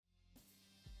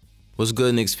What's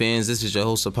good, Knicks fans? This is your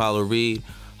host, Apollo Reed.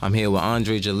 I'm here with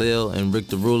Andre Jalil and Rick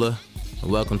the Ruler. And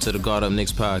welcome to the Guard Up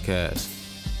Knicks podcast.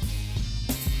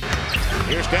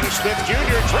 Here's Dennis Smith Jr.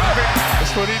 driving.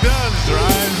 That's what he does.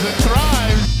 Drives and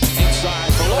tries.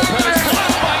 Inside for Lopez.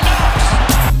 Blocked by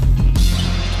Knox.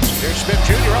 Here's Smith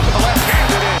Jr. up in the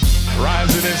left-handed.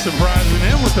 Rising and surprising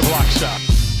him with the block shot.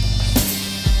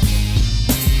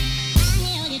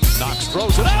 Knox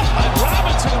throws it up. And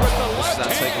Robinson with the left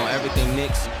This is our take on everything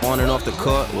Knicks, on and off the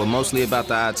court. We're mostly about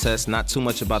the eye test, not too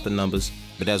much about the numbers.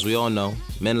 But as we all know,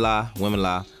 men lie, women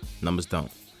lie, numbers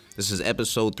don't. This is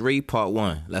episode 3, part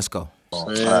 1. Let's go. Man,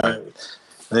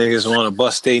 niggas want to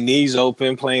bust their knees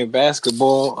open playing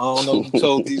basketball. I don't know who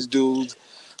told these dudes,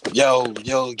 yo,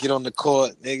 get on the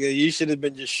court. Nigga, you should have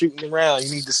been just shooting around.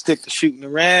 You need to stick to shooting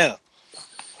around.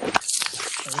 You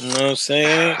know what I'm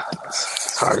saying?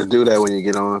 It's hard to do that when you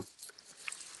get on.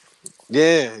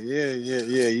 Yeah.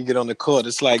 You get on the court.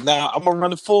 It's like, nah, I'm going to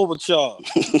run it full with y'all.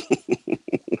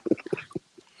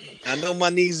 I know my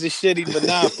knees are shitty, but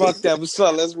nah, fuck that. What's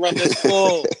up? Let's run this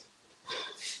full.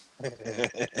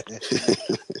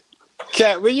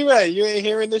 Cat, where you at? You ain't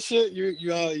hearing this shit?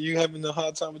 You having a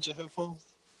hard time with your headphones?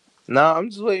 Nah, I'm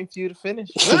just waiting for you to finish.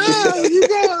 You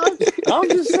got. I'm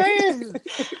just saying.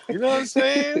 You know what I'm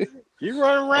saying? You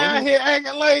running around here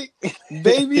acting like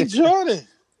Baby Jordan.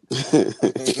 I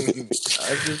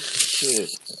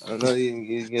know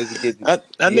you guys get.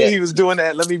 I knew he was doing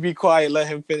that. Let me be quiet. Let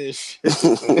him finish.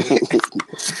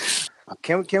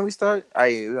 Can we start?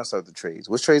 We're gonna start with the trades.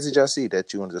 What trades did y'all see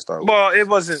that you wanted to start with? Well, it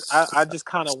wasn't. I just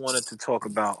kind of wanted to talk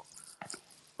about.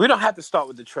 We don't have to start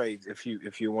with the trades if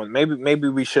you want. Maybe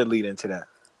we should lead into that.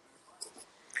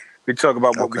 We talk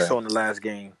about what we saw in the last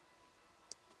game.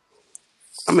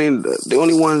 I mean, the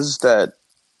only ones that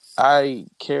I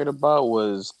cared about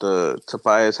was the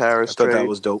Tobias Harris trade. I thought that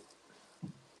was dope.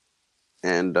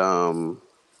 And Iman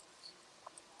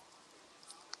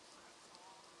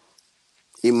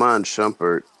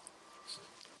Shumpert.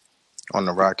 On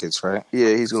the Rockets, right?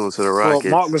 Yeah, he's going to the Rockets.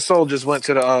 Well, Marc Gasol just went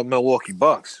to the Milwaukee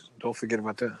Bucks. Don't forget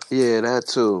about that. Yeah, that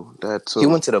too. He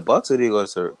went to the Bucks or did he go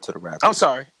to the Raptors?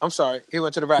 I'm sorry. He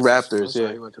went to the Raptors. Raptors,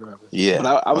 yeah. He went to the Raptors. Yeah.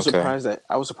 But I was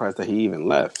surprised that he even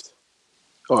left.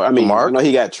 Or I mean, I know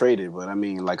he got traded, but I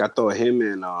mean, like I thought him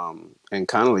and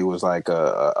Connolly was like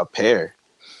a pair.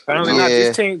 Apparently not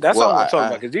these teams. That's all I'm talking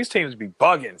about because these teams be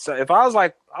bugging. So if I was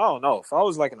like, I don't know, if I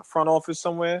was like in the front office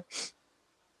somewhere,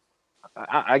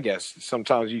 I guess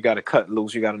sometimes you got to cut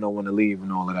loose. You got to know when to leave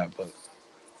and all of that. But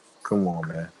come on,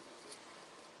 man.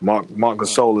 Marc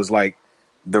Gasol is like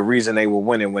the reason they were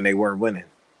winning when they weren't winning.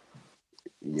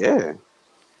 Yeah,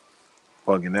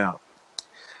 bugging out.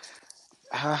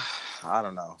 I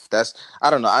don't know. I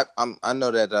don't know. I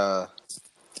know that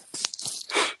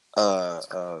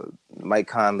Mike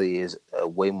Conley is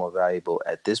way more valuable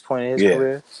at this point in his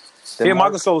career.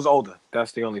 Marc Gasol is older.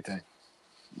 That's the only thing.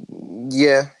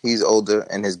 Yeah, he's older,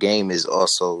 and his game is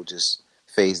also just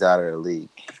phased out of the league.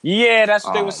 Yeah, that's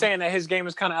what they were saying, that his game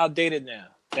is kind of outdated now.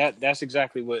 That's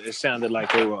exactly what it sounded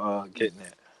like they were getting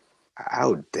at.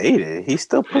 Outdated? He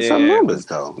still put some numbers,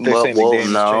 though.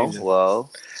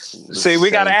 See,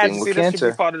 we got to add. See, this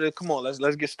should be part of the. Come on,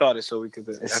 let's get started so we could.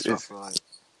 That's what I feel like.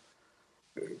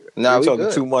 We're talking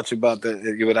good. Too much about that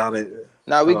without it.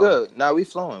 We good. We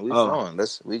flowing. Flowing.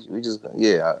 We just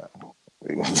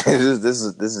this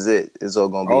is it. It's all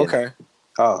gonna be okay.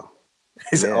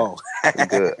 He said,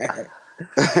 good.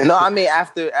 No, I mean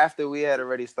after we had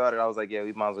already started, I was like, yeah,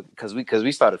 we might as well because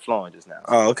we started flowing just now.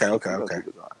 Oh, okay.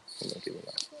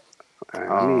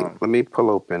 Let me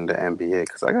pull open the NBA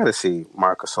because I got to see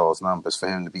Marc Gasol's numbers for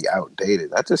him to be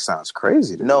outdated. That just sounds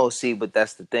crazy to me. See, but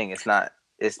that's the thing. It's not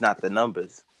the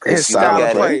numbers. His style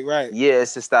of play, right? Yeah,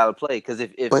 it's the style of play. Because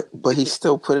but he's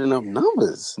still putting up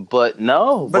numbers. But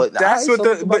that's what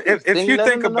the. But if you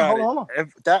think about it,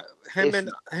 if that him and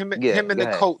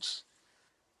the coach,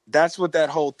 that's what that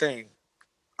whole thing.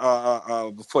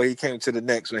 Before he came to the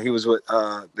Knicks, when he was with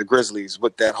the Grizzlies,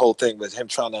 what that whole thing was him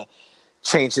trying to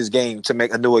change his game to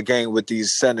make a newer game with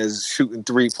these centers shooting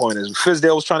 3-pointers.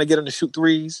 Fizdale was trying to get him to shoot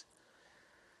threes.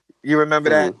 You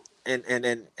remember that? And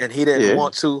he didn't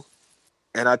want to.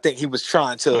 And I think he was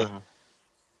trying to,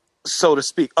 so to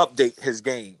speak, update his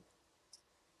game.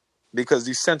 Because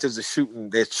these centers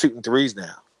they're shooting threes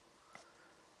now.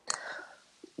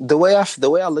 The way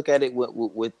I look at it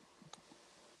with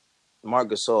Marc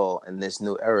Gasol in this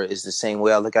new era is the same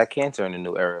way I look at Cantor in the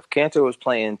new era. If Cantor was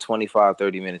playing 25,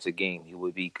 30 minutes a game, he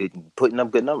would be putting up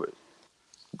good numbers.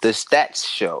 The stats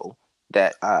show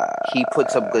that he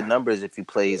puts up good numbers if he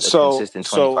plays a consistent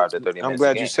 25 to 30 minutes I'm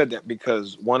glad a game. you said that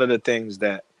because one of the things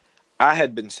that I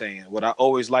had been saying, what I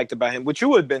always liked about him, what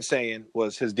you had been saying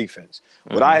was his defense.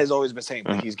 What I has always been saying,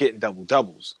 but he's getting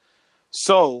double-doubles.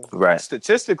 So,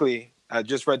 statistically, I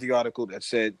just read the article that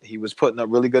said he was putting up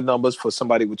really good numbers for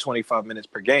somebody with 25 minutes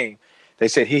per game. They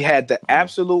said he had the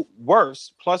absolute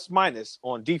worst plus-minus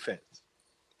on defense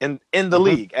in the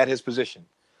league at his position.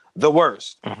 The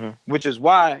worst, which is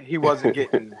why he wasn't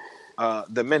getting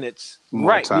the minutes.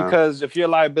 Right, because if you're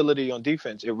a liability on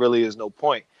defense, it really is no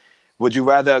point. Would you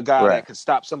rather a guy that could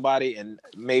stop somebody and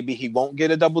maybe he won't get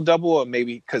a double-double, or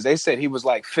maybe because they said he was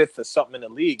like 5th or something in the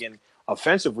league in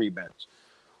offensive rebounds,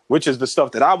 which is the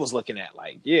stuff that I was looking at.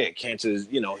 Like, yeah, Cantor's,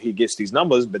 he gets these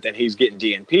numbers, but then he's getting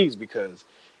DNPs because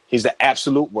he's the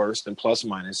absolute worst in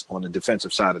plus-minus on the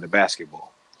defensive side of the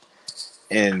basketball.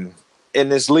 And in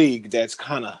this league, that's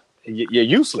kind of, you're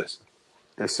useless.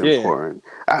 That's important.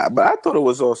 But I thought it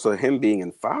was also him being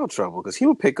in foul trouble because he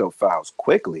would pick up fouls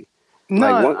quickly.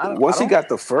 No, once he got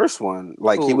the first one,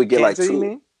 he would get Cantor, 2. You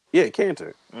mean? Yeah,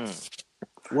 Cantor.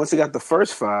 Once he got the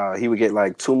first foul, he would get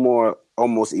 2 more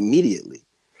almost immediately,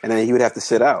 and then he would have to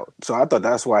sit out. So I thought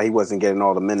that's why he wasn't getting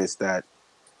all the minutes that.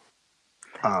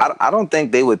 I don't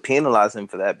think they would penalize him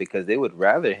for that because they would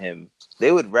rather have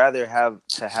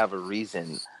a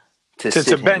reason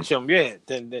to bench him. Yeah,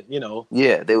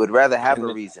 Yeah, they would rather have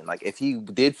a reason. Like if he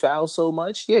did foul so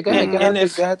much, go ahead.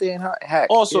 And hack.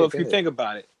 Also, if you think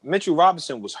about it, Mitchell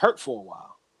Robinson was hurt for a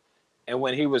while, and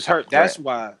when he was hurt, that's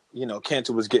why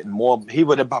Cantor was getting more. He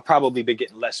would have probably been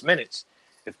getting less minutes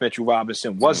if Mitchell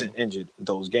Robinson wasn't injured in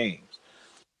those games.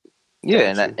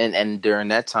 Yeah, and during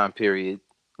that time period,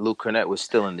 Luke Cornett was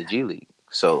still in the G League,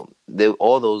 so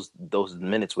all those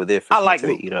minutes were there for him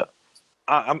to eat up.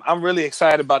 I'm really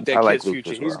excited about that kid's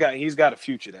future. He's got a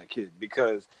future, that kid,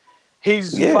 because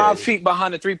he's 5 feet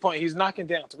behind the 3-point. He's knocking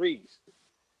down threes.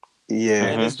 Yeah,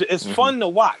 and it's fun to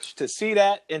watch, to see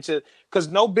that, and because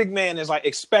no big man is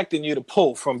expecting you to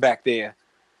pull from back there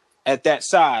at that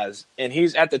size, and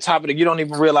he's at the top of you don't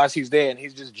even realize he's there, and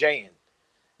he's just jaying.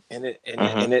 And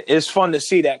it's fun to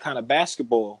see that kind of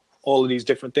basketball, all of these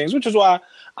different things, which is why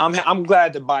I'm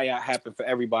glad the buyout happened for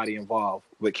everybody involved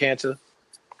with Cantor.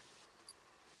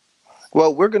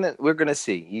 Well, we're gonna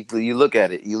see. You look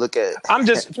at it. You look at. I'm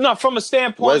just from a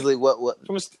standpoint. Wesley, what?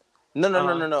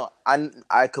 No.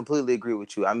 I completely agree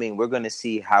with you. I mean, we're gonna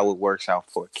see how it works out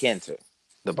for Cantor,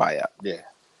 the buyout. Yeah.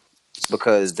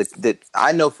 Because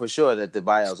I know for sure that the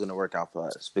buyout is gonna work out for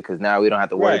us because now we don't have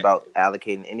to worry about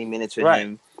allocating any minutes for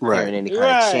him, hearing any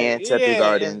kind of chants at the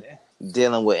Garden.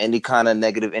 Dealing with any kind of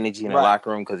negative energy in the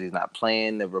locker room because he's not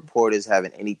playing. The reporters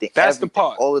having anything. That's the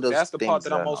part. All of those. That's the part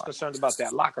that I'm most concerned about.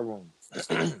 That locker room.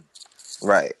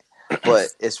 Right, but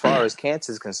as far as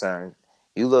Cantor's concerned,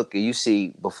 you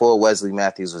see before Wesley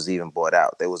Matthews was even bought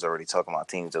out, they was already talking about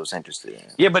teams that was interested in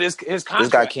him. Yeah, but his contract. This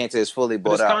guy Cantor is fully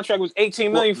bought out. His contract was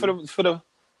 $18 million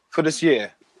for this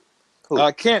year.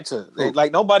 Cantor,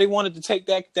 nobody wanted to take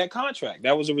that contract.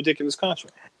 That was a ridiculous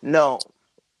contract. No.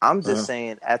 I'm just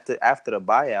saying, after the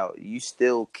buyout, you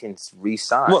still can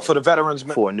re-sign. What for the veterans?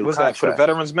 For a new contract for the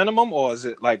veterans minimum, or is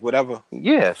it whatever?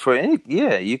 Yeah,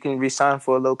 you can re-sign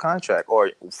for a low contract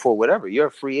or for whatever. You're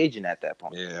a free agent at that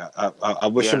point. Yeah, I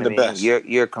wish him the best.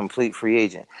 You're a complete free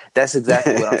agent. That's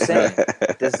exactly what I'm saying.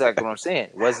 That's exactly what I'm saying.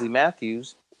 Wesley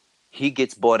Matthews, he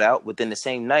gets bought out within the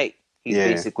same night. He's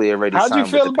basically already. How'd you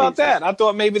feel about that? I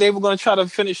thought maybe they were going to try to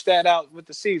finish that out with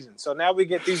the season. So now we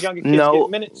get these younger kids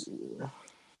getting minutes.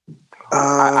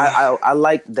 I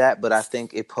like that, but I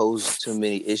think it posed too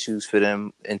many issues for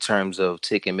them in terms of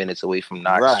taking minutes away from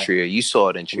Knox Trier. You saw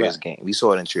it in Trier's game. We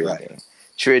saw it in Trier's game.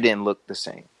 Trier didn't look the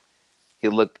same. He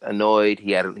looked annoyed.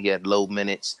 He had low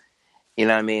minutes. You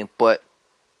know what I mean? But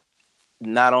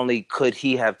not only could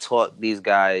he have taught these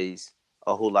guys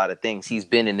a whole lot of things, he's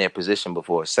been in their position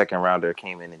before. A second rounder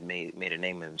came in and made a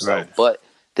name of himself. Right. But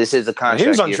this is a contract. He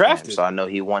was undrafted, so I know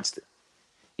he wants to.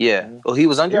 Yeah. Oh, he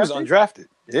was undrafted. He was undrafted.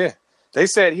 Yeah. They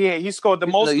said he scored the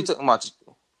most. No, you talking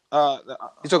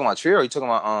about Trier or you talking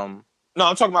about No,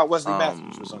 I'm talking about Wesley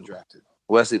Matthews was undrafted.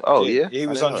 Wesley, yeah. He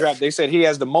was undrafted. They said he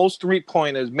has the most made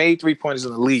 3-pointers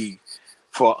in the league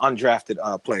for an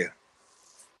undrafted player.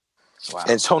 Wow.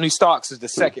 And Tony Starks is the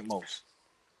second most.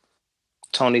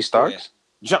 Tony Starks?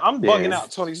 Yeah. I'm bugging out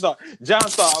Tony Starks. John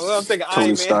Starks. I'm thinking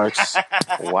Tony Starks.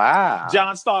 Wow.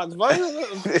 John Starks.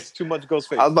 It's too much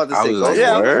Ghostface. I was about to say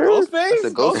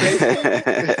Ghostface.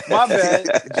 Ghostface. My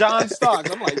bad. John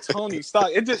Starks. I'm like, Tony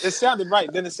Starks. It sounded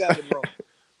right. Then it sounded wrong.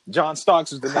 John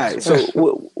Starks is the next. Right,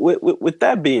 so with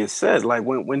that being said,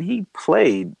 when he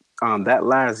played that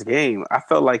last game, I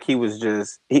felt like he was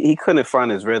just he couldn't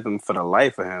find his rhythm for the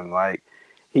life of him.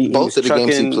 Both of the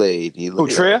games he played, he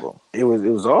looked terrible. It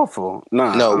was awful.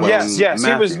 Yes,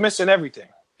 Matthew. He was missing everything.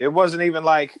 It wasn't even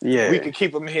like we could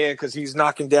keep him here because he's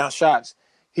knocking down shots.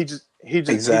 He just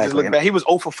looked bad. He was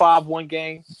 0 for 5 one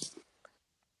game.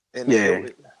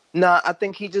 I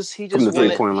think he just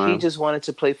wanted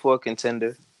to play for a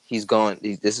contender.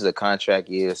 This is a contract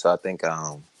year, so I think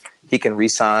he can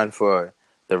re-sign for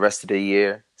the rest of the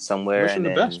year somewhere. Wishing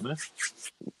the best, man.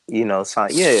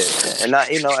 And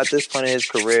at this point in his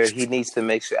career, he needs to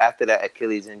make sure after that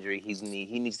Achilles injury,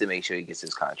 he needs to make sure he gets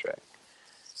his contract.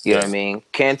 You know what I mean?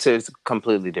 Cantor is a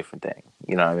completely different thing.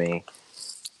 You know what I mean?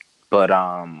 But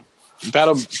I'm glad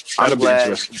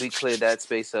we cleared that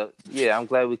space up. Yeah, I'm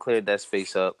glad we cleared that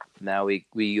space up. Now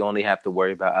we only have to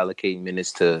worry about allocating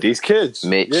minutes to these kids,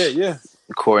 Mitch,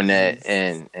 Cornette,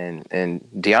 and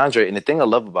DeAndre. And the thing I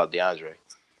love about DeAndre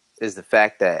is the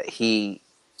fact that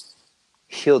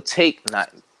he'll take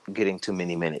not getting too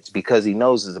many minutes because he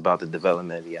knows it's about the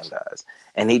development of the young guys,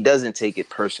 and he doesn't take it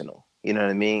personal. You know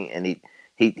what I mean? And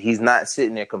he's not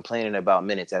sitting there complaining about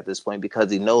minutes at this point because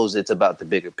he knows it's about the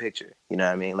bigger picture. You know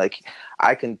what I mean? Like,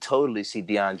 I can totally see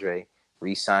DeAndre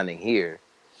re-signing here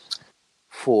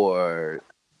for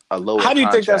a lower. How do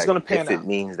you think that's going to pan out? If it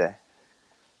means that.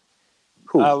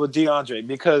 With DeAndre,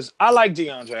 because I like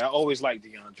DeAndre. I always like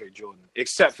DeAndre Jordan,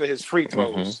 except for his free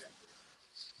throws.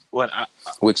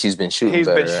 Which he's been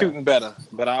shooting better.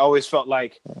 But I always felt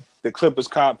like the Clippers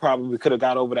probably could have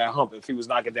got over that hump if he was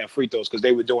knocking down free throws because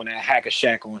they were doing that hack a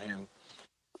shack on him.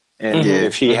 And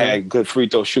if he had good free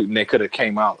throw shooting, they could have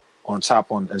came out on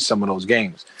top in some of those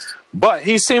games. But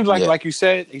he seems like you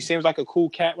said, he seems like a cool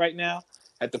cat right now.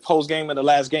 At the post game of the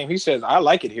last game, he says, "I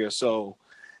like it here." So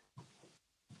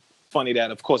funny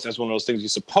that, of course, that's one of those things you're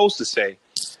supposed to say.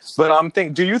 But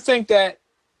do you think that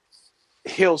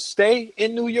he'll stay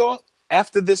in New York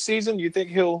after this season? You think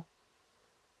he'll?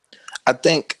 I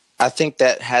think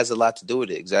that has a lot to do with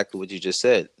it. Exactly what you just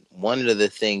said. One of the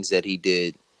things that he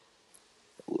did,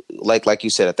 like you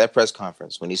said at that press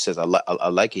conference, when he says, "I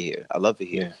like it here, I love it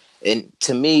here," and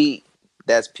to me,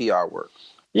 that's PR work.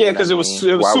 Yeah, because it was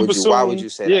super soon. Why would you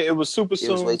say that? Yeah, it was super soon.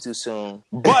 It was way too soon.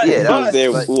 But that was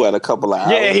there. What, a couple of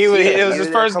hours? Yeah, it was his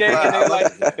first game.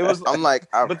 And it was. I'm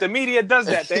like, but the media does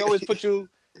that. They always put you.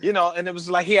 And it was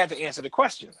like he had to answer the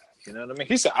question. You know what I mean?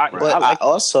 He said, I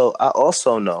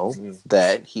also know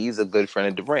that he's a good friend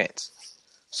of Durant's.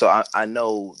 So I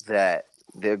know that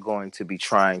they're going to be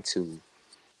trying to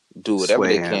do whatever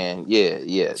they can.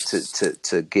 Yeah,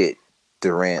 to get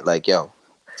Durant. Like, yo,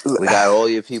 we got all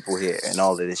your people here and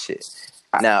all of this shit.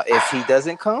 Now, if he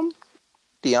doesn't come,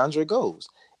 DeAndre goes.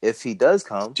 If he does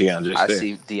come, I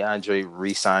see DeAndre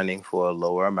re-signing for a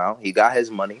lower amount. He got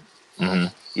his money. Mm-hmm.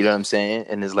 You know what I'm saying?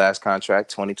 In his last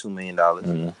contract, $22 million.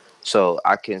 Mm-hmm. So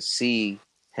I can see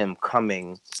him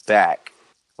coming back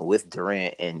with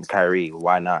Durant and Kyrie.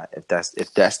 Why not? If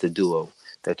that's the duo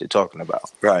that you're talking about,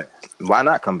 right? Why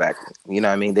not come back? You know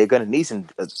what I mean? They're gonna need some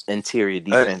interior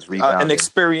defense rebounding. An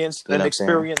experienced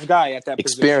guy at that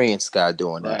experienced guy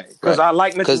doing that. Because I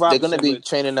like Mitch Robinson. They're gonna be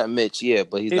training up Mitch,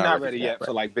 but he's not ready yet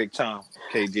for like big time.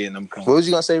 KD and them coming. What was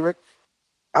you gonna say, Rick?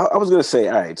 I was gonna say,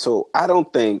 all right. So I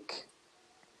don't think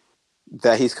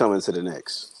that he's coming to the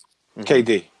Knicks.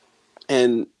 KD.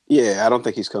 And I don't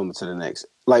think he's coming to the Knicks.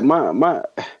 Like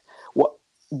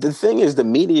the thing is, the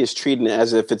media is treating it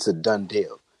as if it's a done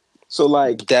deal. So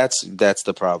like that's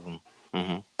the problem.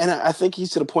 Mm-hmm. And I think he's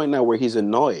to the point now where he's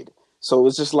annoyed. So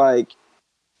it's just like,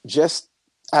 just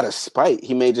out of spite,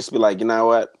 he may just be like, you know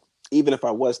what? Even if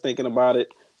I was thinking about it,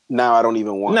 now I don't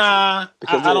even want. Nah,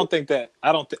 I don't think that.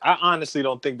 I honestly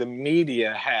don't think the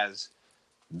media has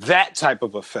that type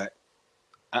of effect.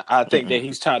 I think that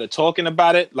he's tired of talking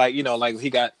about it. Like, like he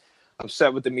got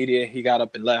upset with the media. He got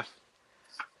up and left.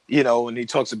 When he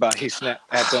talks about he snapped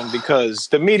at them because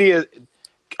the media,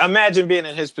 imagine being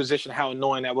in his position, how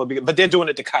annoying that would be. But they're doing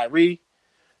it to Kyrie.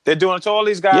 They're doing it to all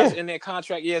these guys in their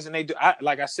contract years. And they do,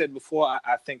 like I said before,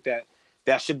 I think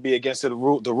that should be against the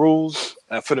rules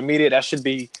for the media. That should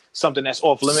be something that's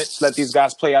off limits. Let these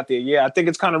guys play out their year. I think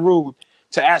it's kind of rude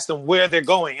to ask them where they're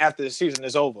going after the season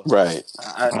is over. Right.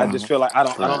 I just feel like I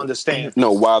don't understand.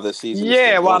 No, while the season.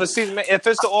 While the season. If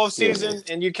it's the off season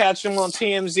and you catch them on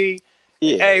TMZ,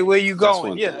 hey, where you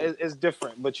going? It's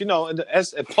different. But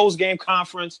as a post game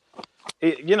conference,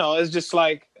 it's just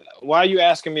like, why are you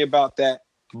asking me about that?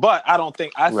 But I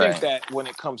think that when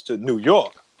it comes to New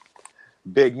York,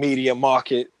 big media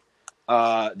market,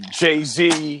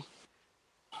 Jay-Z's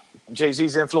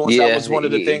influence, that was one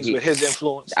of the things with his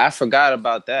influence. I forgot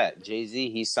about that. Jay-Z,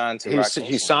 he signed to Rock Nation.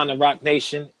 He signed to Rock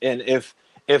Nation. And if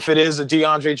it is a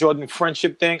DeAndre Jordan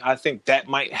friendship thing, I think that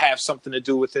might have something to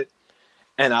do with it.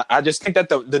 And I just think that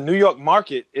the New York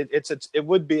market, it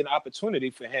would be an opportunity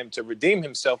for him to redeem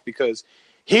himself because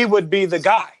he would be the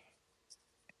guy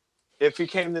if he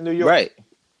came to New York. Right.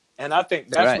 And I think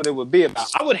that's what it would be about.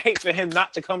 I would hate for him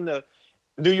not to come to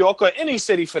New York or any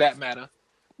city for that matter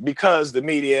because the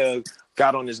media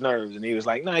got on his nerves and he was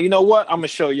like, nah, you know what? I'm going to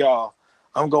show y'all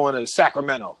I'm going to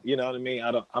Sacramento. You know what I mean?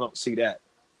 I don't see that.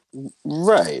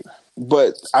 Right.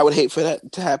 But I would hate for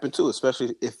that to happen too,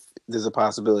 especially if there's a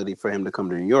possibility for him to come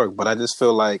to New York. But I just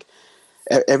feel like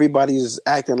everybody's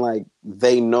acting like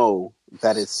they know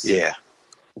that it's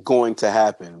going to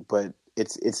happen, but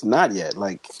it's not yet.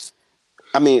 Like,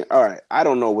 I mean, all right, I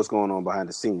don't know what's going on behind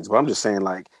the scenes, but I'm just saying,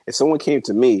 like, if someone came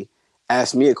to me,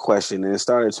 asked me a question, and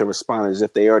started to respond as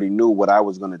if they already knew what I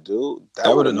was going to do,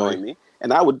 that would annoy me.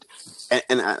 And I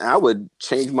would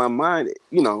change my mind,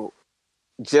 you know,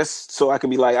 just so I could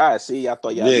be like, all right, see, I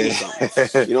thought y'all knew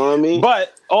something. You know what I mean?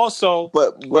 But also,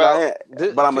 but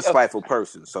I'm a spiteful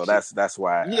person, so that's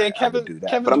why I would do that.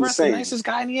 Kevin but I'm Durant's just saying, the nicest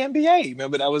guy in the NBA.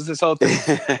 Remember, that was this whole thing.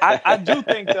 I do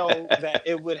think, though, that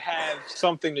it would have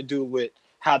something to do with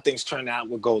how things turn out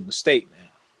with Golden State now.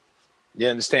 You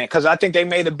understand? Because I think they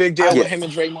made a big deal with him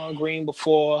and Draymond Green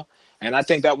before, and I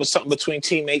think that was something between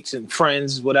teammates and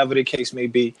friends, whatever the case may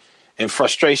be, and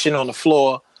frustration on the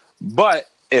floor. But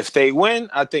if they win,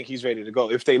 I think he's ready to go.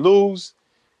 If they lose,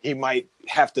 he might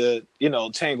have to, you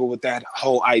know, tangle with that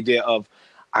whole idea of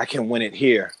I can win it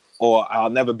here or I'll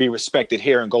never be respected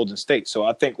here in Golden State. So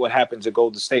I think what happens at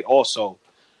Golden State also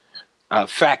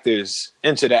factors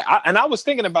into that. I was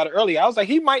thinking about it earlier. I was like,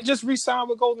 he might just re-sign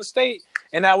with Golden State,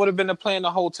 and that would have been the plan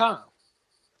the whole time.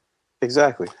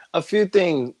 Exactly. A few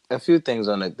things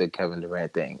on the Kevin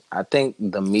Durant thing. I think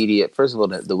the media, first of all,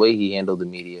 the way he handled the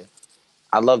media,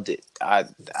 I loved it. I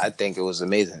think it was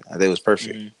amazing. I think it was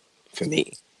perfect for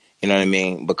me. You know what I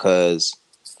mean? Because,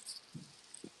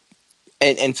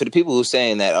 and for the people who are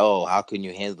saying that, oh, how can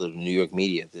you handle the New York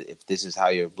media if this is how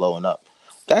you're blowing up?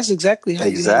 That's exactly how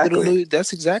you handle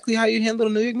the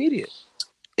New York media,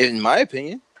 in my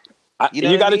opinion.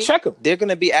 You got to check them. They're going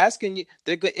to be asking you.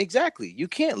 Exactly. You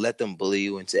can't let them bully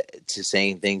you into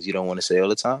saying things you don't want to say all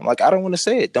the time. Like, I don't want to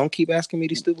say it. Don't keep asking me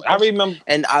these stupid questions. I remember,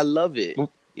 and I love it.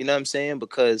 You know what I'm saying?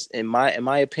 Because in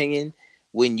my opinion,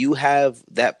 when you have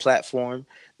that platform,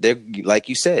 there, like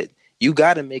you said, you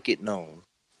got to make it known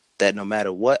that no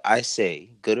matter what I say,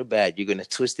 good or bad, you're going to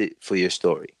twist it for your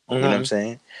story. You know what I'm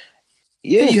saying?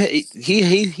 Yeah,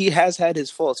 he has had his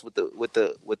faults with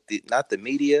the not the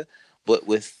media, but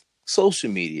with social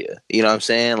media. You know what I'm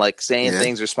saying? Like saying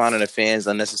things, responding to fans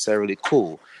unnecessarily,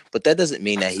 cool. But that doesn't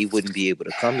mean that he wouldn't be able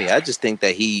to come here. I just think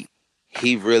that he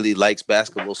really likes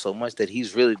basketball so much that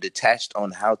he's really detached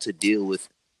on how to deal with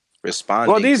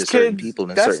responding to certain people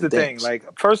and certain things. That's the thing.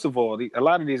 Like, first of all, a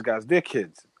lot of these guys, they're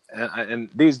kids. And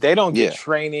they don't get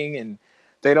training, and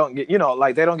they don't get,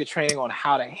 they don't get training on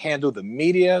how to handle the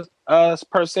media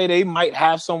per se. They might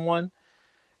have someone,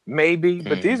 maybe,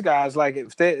 but these guys, like,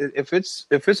 if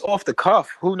it's off the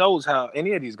cuff, who knows how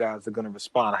any of these guys are going to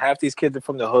respond. Half these kids are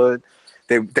from the hood.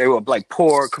 They were like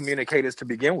poor communicators to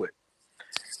begin with.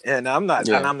 And I'm not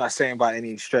saying by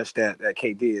any stretch that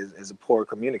KD is a poor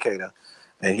communicator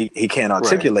and he can't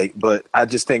articulate, but I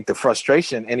just think the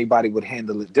frustration, anybody would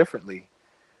handle it differently.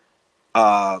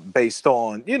 Based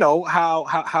on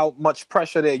how much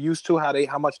pressure they're used to,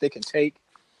 how much they can take,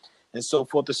 and so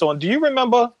forth and so on. Do you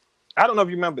remember? I don't know if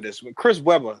you remember this when Chris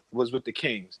Webber was with the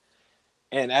Kings,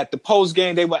 and at the post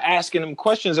game they were asking him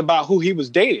questions about who he was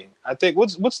dating. I think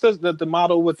what's the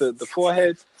model with the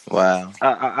forehead? Wow.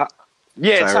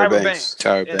 Tyra Banks.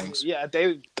 Tyra Banks. Yeah,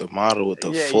 the model with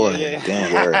the forehead.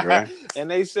 Damn word, right? And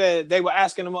they were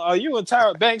asking him, "Are you and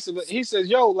Tyra Banks?" He says,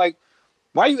 "Yo, like,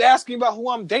 why are you asking about who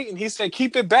I'm dating?" He said,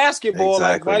 "Keep it basketball."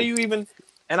 Exactly. Like, why do you even?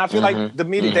 And I feel like the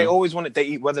media, they always wanted to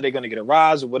eat whether they're going to get a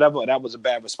rise or whatever. That was a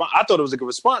bad response. I thought it was a good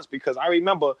response because I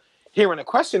remember hearing a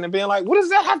question and being like, "What does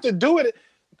that have to do with it?"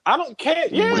 I don't care.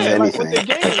 Yeah, like with the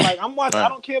game. Like I'm watching. I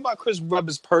don't care about Chris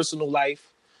Webber's personal life.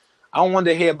 I don't want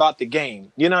to hear about the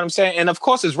game. You know what I'm saying? And of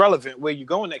course, it's relevant where you're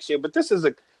going next year. But this is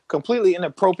a completely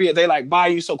inappropriate. They like, "Why are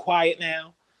you so quiet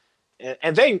now?"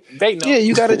 And they know. Yeah,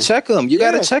 you gotta check them. You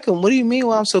gotta check them. What do you mean?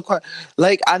 Why I'm so quiet?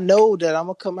 Like, I know that I'm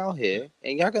gonna come out here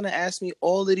and y'all gonna ask me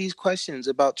all of these questions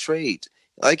about trades.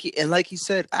 Like he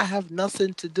said, I have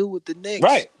nothing to do with the Knicks.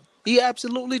 Right? He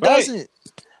absolutely doesn't.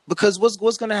 Because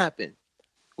what's gonna happen?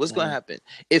 What's going to happen?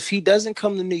 If he doesn't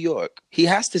come to New York, he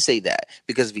has to say that.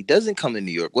 Because if he doesn't come to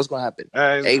New York, what's going to happen?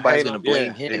 Everybody's going to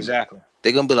blame him. Exactly.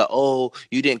 They're going to be like, oh,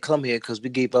 you didn't come here because we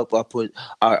gave up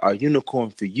our unicorn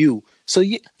for you. So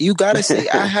you got to say,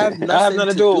 I have nothing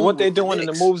to do with what they're doing and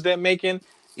the moves they're making.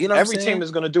 You know, every team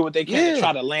is going to do what they can to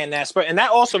try to land that spot. And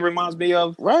that also reminds me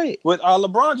of what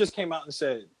LeBron just came out and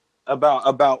said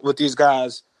about what these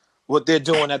guys, what they're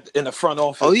doing in the front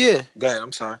office. Oh yeah, go ahead.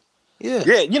 I'm sorry.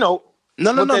 Yeah, you know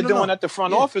what they're doing at the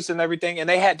front office and everything. And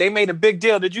they made a big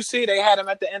deal. Did you see? They had him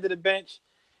at the end of the bench,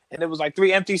 and it was like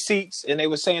 3 empty seats, and they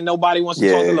were saying nobody wants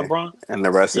to talk to LeBron and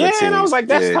the rest of the team. Yeah, and I was like,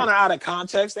 that's kind of out of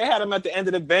context. They had him at the end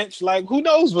of the bench. Like, who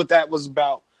knows what that was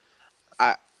about?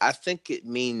 I think it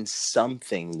means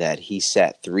something that he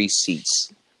sat 3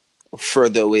 seats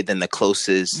further away than the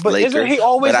closest Laker. Isn't he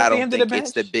always but at I the don't end think of the bench?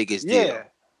 It's the biggest deal.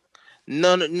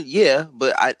 No, yeah,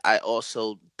 but I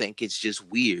also think it's just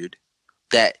weird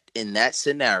that in that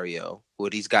scenario where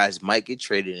these guys might get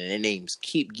traded and their names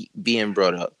keep being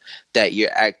brought up, that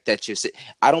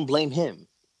I don't blame him.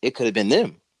 It could have been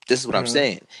them. This is what I'm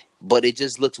saying. But it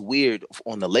just looks weird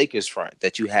on the Lakers front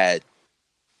that you had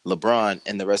LeBron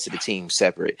and the rest of the team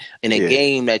separate in a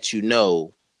game that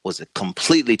was a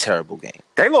completely terrible game.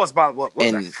 They lost by what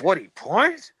was that, 40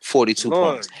 points? 42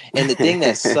 points. And the thing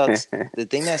that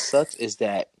sucks is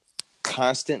that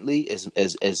constantly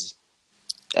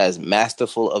as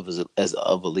masterful of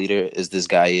a leader as this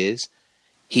guy is,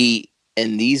 he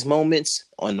in these moments,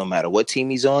 on no matter what team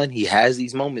he's on, he has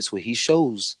these moments where he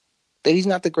shows that he's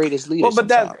not the greatest leader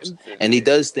sometimes. And he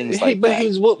does things like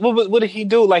that. What did he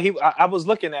do? Like I was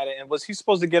looking at it, and was he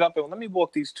supposed to get up and let me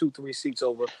walk these 2-3 seats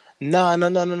over?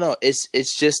 No.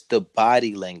 It's just the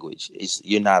body language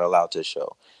you're not allowed to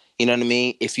show. You know what I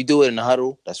mean? If you do it in the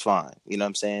huddle, that's fine. You know what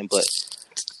I'm saying? But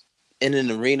in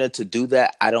an arena to do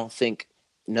that, I don't think,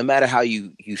 no matter how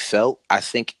you felt, I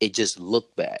think it just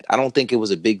looked bad. I don't think it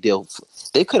was a big deal.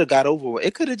 They could have got over it.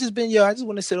 It could have just been, I just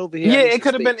want to sit over here. Yeah, it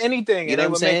could have been anything. You know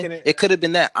what I'm saying? It could have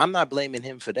been that. I'm not blaming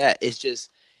him for that. It's just,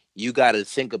 you got to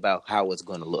think about how it's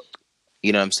going to look.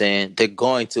 You know what I'm saying? They're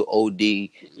going to OD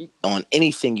on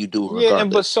anything you do regardless. Yeah,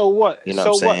 but so what? You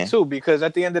know what too? Because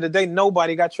at the end of the day,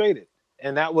 nobody got traded.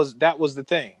 And that was the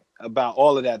thing about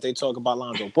all of that. They talk about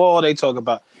Lonzo Ball. They talk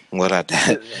about...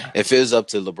 If it was up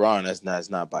to LeBron, it's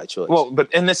not by choice. Well,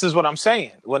 and this is what I'm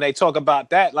saying. When they talk about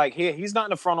that, like he's not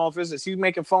in the front office. Is he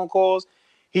making phone calls?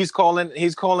 He's calling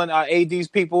AD's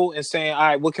people and saying, "All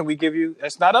right, what can we give you?"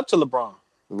 It's not up to LeBron.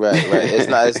 Right. It's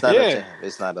not up to him.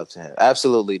 It's not up to him.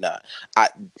 Absolutely not. I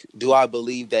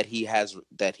believe that he has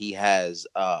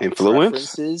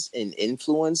influence and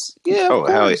influence. Yeah. Oh,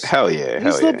 hell yeah.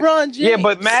 He's LeBron James. Yeah,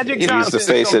 but Magic Johnson, he's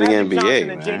the face of the NBA, Johnson man.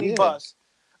 And Jeannie Buss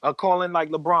are calling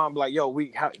like LeBron, like, yo,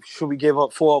 should we give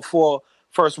up four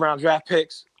first-round draft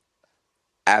picks?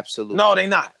 Absolutely. No, they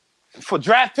not. For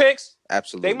draft picks,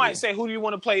 absolutely. They might say, who do you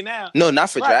want to play now? No,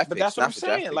 not for draft picks. But that's what I'm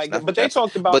saying. Like, but they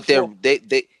talked about. But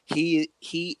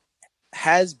he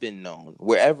has been known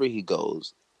wherever he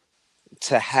goes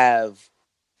to have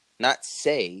not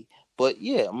say, but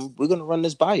we're gonna run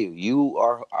this by you. You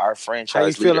are our franchise. How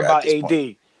you feel about AD?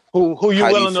 Point. Who you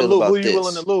willing to lose? Who you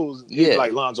willing to lose? Yeah,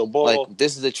 like Lonzo Ball. Like,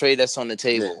 this is a trade that's on the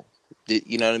table. Yeah.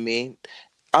 You know what I mean?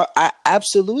 I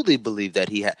absolutely believe that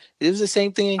he had. It was the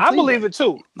same thing in Cleveland. I believe it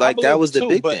too. Like, that was the big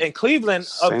thing. But in Cleveland,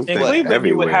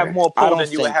 you would have more pull than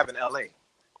you would have in LA.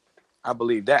 I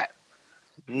believe that.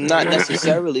 Not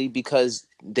necessarily, because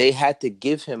they had to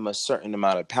give him a certain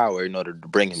amount of power in order to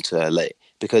bring him to LA,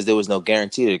 because there was no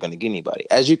guarantee they're going to get anybody.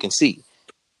 As you can see,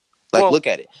 look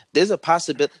at it. There's a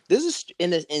possibility.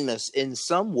 In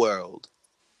some world,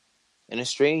 in a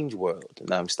strange world.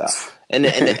 No, I'm stop.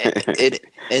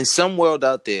 In some world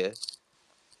out there,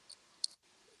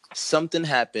 something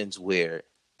happens where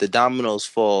the dominoes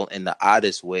fall in the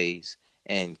oddest ways,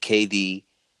 and KD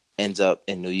ends up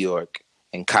in New York,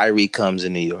 and Kyrie comes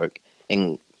in New York,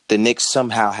 and the Knicks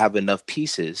somehow have enough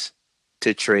pieces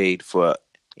to trade for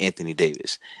Anthony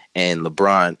Davis, and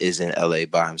LeBron is in LA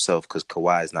by himself because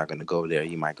Kawhi is not going to go there.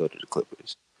 He might go to the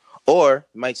Clippers, or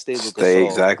might stay with Gasol,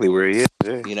 exactly where he is.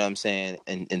 Yeah. You know what I'm saying?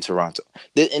 In Toronto,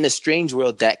 in a strange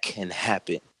world, that can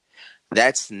happen.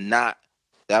 That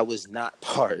was not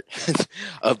part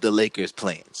of the Lakers'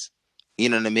 plans. You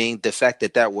know what I mean? The fact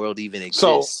that world even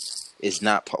exists was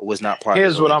not part.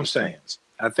 Here's of what I'm saying.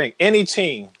 I think any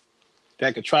team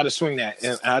that could try to swing that,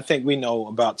 and I think we know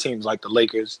about teams like the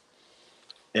Lakers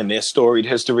and their storied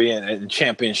history and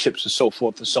championships and so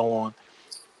forth and so on.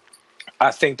 I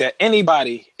think that any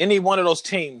one of those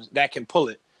teams that can pull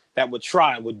it, that would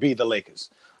try, would be the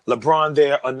Lakers. LeBron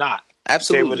there or not.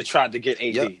 Absolutely. They would have tried to get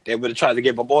AD. Yep. They would have tried to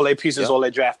give up all their pieces, all their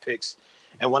draft picks.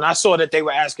 And when I saw that they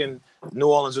were New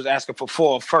Orleans was asking for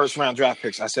 4 first-round draft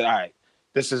picks, I said, all right,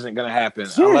 this isn't going to happen.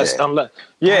 Unless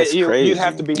you'd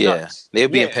have to be nuts. They're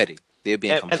being petty. They're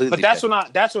being completely But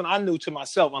that's when I knew to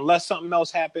myself, unless something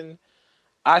else happened,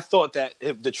 I thought that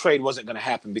if the trade wasn't going to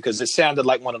happen because it sounded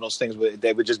like one of those things where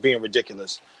they were just being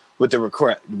ridiculous with the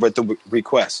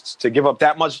requests to give up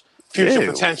that much future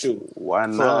potential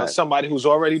for somebody who's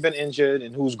already been injured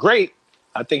and who's great.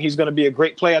 I think he's going to be a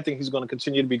great player. I think he's going to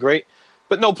continue to be great.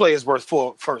 But no player is worth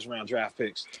 4 first-round draft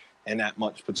picks and that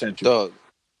much potential. Dog,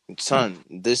 son,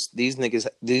 these niggas,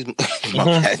 my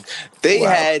bad. They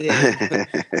had him.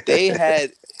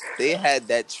 They had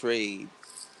that trade.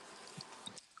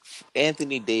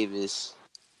 Anthony Davis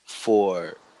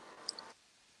for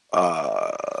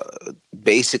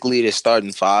basically the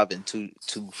starting 5 and two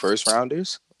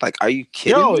first-rounders. Like, are you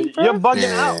kidding me, bro? You're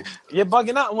bugging out. You're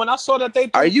bugging out. When I saw that they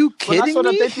are you kidding me? When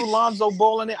I saw that they threw Lonzo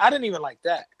Ball in it, I didn't even like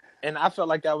that. And I felt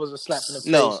like that was a slap in the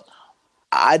face. No,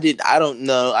 I don't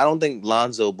know. I don't think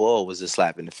Lonzo Ball was a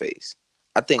slap in the face.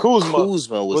 I think Kuzma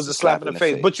was a slap in the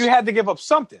face. But you had to give up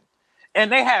something.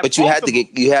 And they had you had to give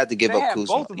up Kuzma. You had to give up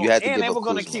Kuzma. And they were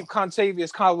going to keep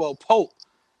Contavious Caldwell-Pope.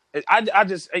 I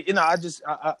was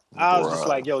just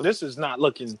like, yo, this is not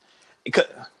looking.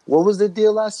 What was the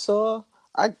deal I saw?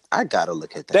 I gotta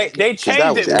look at that. They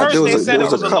changed it. First they said it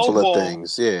was a low ball,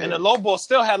 things, yeah. And the low ball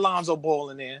still had Lonzo Ball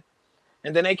in there.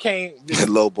 And then they came. The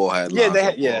low ball had Lonzo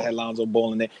Ball. Had Lonzo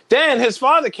Ball in there. Then his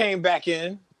father came back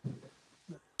in.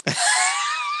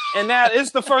 And now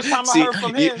it's the first time I heard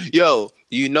from him.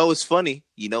 You know it's funny.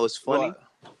 What?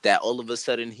 That all of a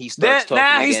sudden he starts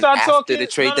talking again after the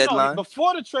trade deadline.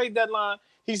 Before the trade deadline,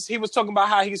 he was talking about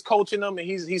how he's coaching them and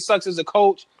he sucks as a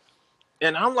coach.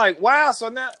 And I'm like, wow. So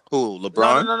now who?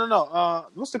 LeBron? No.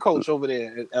 What's the coach over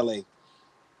there at LA?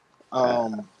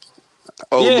 Luke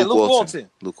Walton.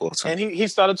 Luke Walton. And he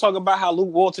started talking about how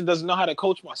Luke Walton doesn't know how to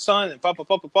coach my son and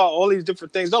all these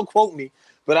different things. Don't quote me,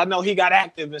 but I know he got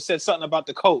active and said something about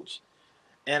the coach.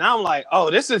 And I'm like, oh,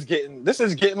 this is getting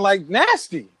like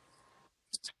nasty.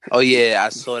 Oh yeah, I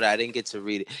saw that. I didn't get to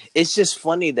read it. It's just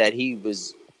funny that he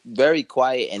was very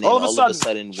quiet, and then all of a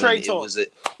sudden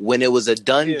when it was a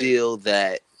done deal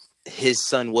that his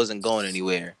son wasn't going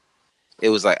anywhere, it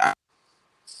was like I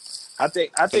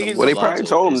think he's. Well, they probably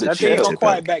told him to chill. He's gonna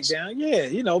quiet back down.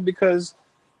 Yeah, because.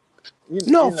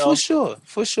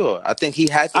 For sure. I think he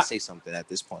had to say something at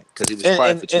this point because he was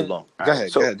quiet for too long. Go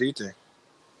ahead. Do you think?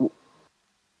 All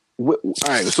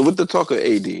right. So with the talk of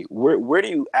AD, where do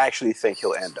you actually think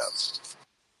he'll end up?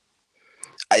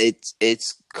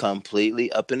 It's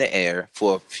completely up in the air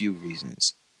for a few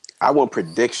reasons. I want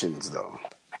predictions though.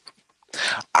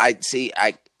 I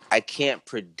can't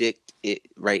predict it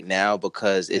right now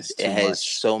because it has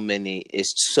so many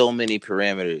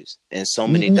parameters and so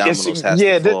many dominoes has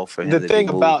to fall for him to be moved. The thing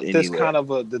about anywhere. This kind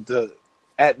of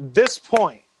at this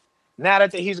point, now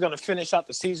that he's going to finish out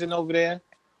the season over there,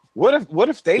 what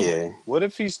if they win? What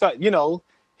if he start?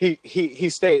 He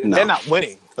stayed. No. They're not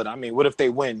winning, but I mean, what if they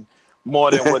win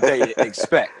more than what they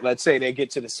expect? Let's say they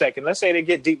get to the second. Let's say they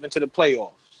get deep into the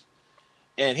playoffs,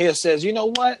 and he says, you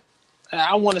know what?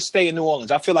 I want to stay in New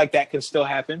Orleans. I feel like that can still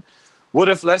happen. What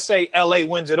if, let's say, LA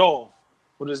wins it all?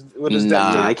 What does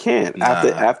that do? I can't.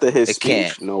 After his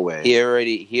speech, no way. He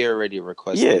already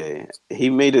requested. Yeah, he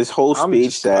made his whole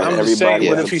speech that everybody. Saying,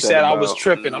 what if he said, "I was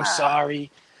tripping. I'm sorry.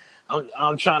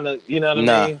 I'm trying to," you know what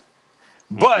I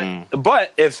mean?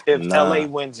 But if LA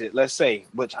wins it, let's say,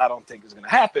 which I don't think is going to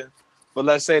happen, but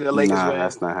let's say the Lakers win.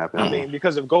 That's not happening. I mean,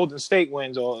 because if Golden State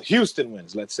wins or Houston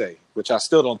wins, let's say, which I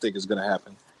still don't think is going to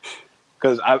happen.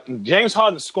 Because James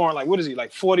Harden's scoring like, what is he,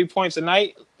 like 40 points a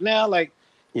night now? Like,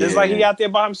 it's like he out there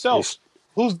by himself.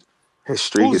 His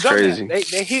streak is crazy.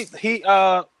 He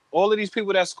all of these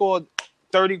people that scored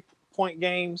 30-point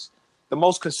games, the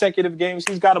most consecutive games,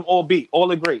 he's got them all beat, all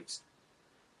the greats.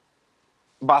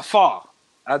 By far.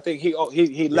 I think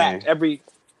he lacked every.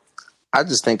 I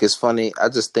just think it's funny.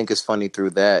 Through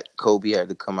that Kobe had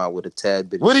to come out with a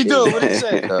tad bit. What did he do? What did he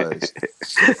say?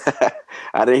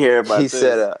 I didn't hear about this.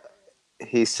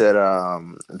 He said,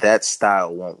 that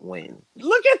style won't win.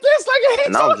 Look at this,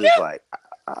 and I was just like,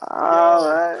 all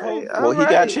right. Well, he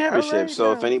got championships,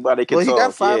 so if anybody can talk, he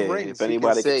got 5 rings. If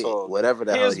anybody can talk, whatever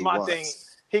the hell he wants. Thing.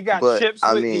 He got chips.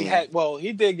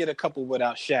 He did get a couple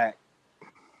without Shaq.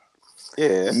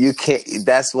 Yeah, you can't.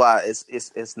 That's why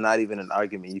it's not even an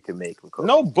argument you can make with Kobe.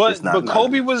 No, but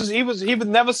Kobe he would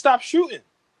never stop shooting.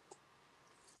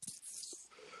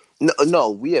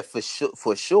 No,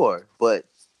 for sure. But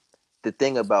the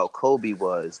thing about Kobe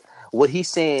was what he's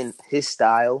saying. His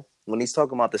style. When he's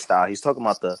talking about the style, he's talking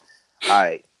about all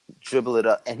right, dribble it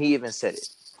up, and he even said it.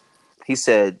 He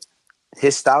said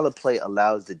his style of play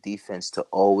allows the defense to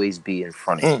always be in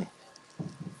front of him,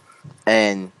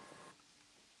 and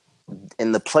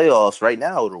in the playoffs right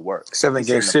now it'll work.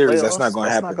 7-game series, that's not going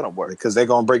to happen. Not going to work because they're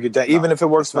going to break it down. Even if it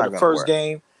works for the first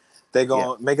game, They're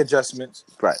going to make adjustments.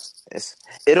 Right.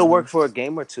 It'll work for a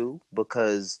game or two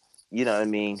because, you know what I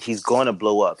mean, he's going to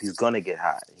blow up. He's going to get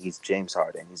hot. He's James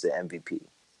Harden. He's an MVP.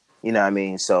 You know what I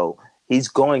mean? So he's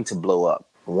going to blow up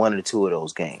one or two of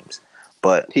those games.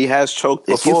 But he has choked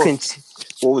before.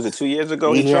 What was it, 2 years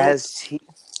ago he choked?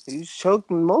 He's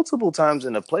choked multiple times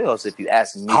in the playoffs, if you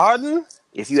ask me. Harden?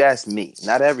 If you ask me.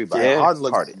 Not everybody. Yeah, Harden.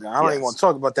 I don't even want to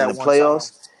talk about that In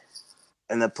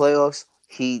the playoffs,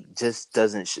 he just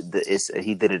doesn't.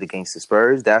 He did it against the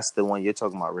Spurs. That's the one you're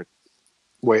talking about, Rick.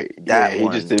 Wait, he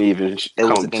just didn't even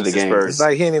come to the game. Spurs. It's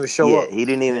like he didn't even show up. He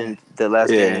didn't even the last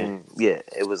game. Yeah,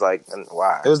 it was like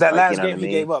why? It was that last game he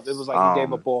gave up. It was like he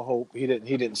gave up all hope. He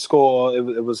didn't score.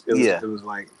 It was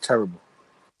like terrible.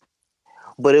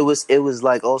 But it was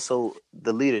like also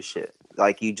the leadership.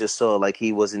 Like you just saw, like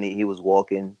he was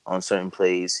walking on certain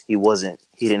plays. He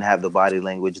didn't have the body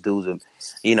language. Dudes were,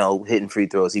 hitting free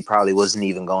throws. He probably wasn't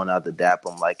even going out to dap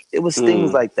him. Like it was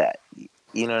things like that.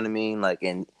 You know what I mean? Like,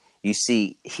 and you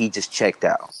see, he just checked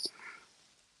out.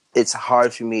 It's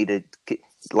hard for me to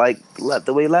like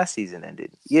the way last season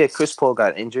ended. Yeah, Chris Paul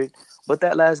got injured, but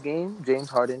that last game, James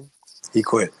Harden, he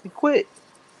quit.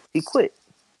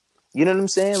 You know what I'm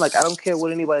saying? Like, I don't care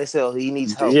what anybody says. He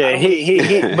needs help. Yeah,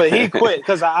 but he quit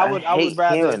because I would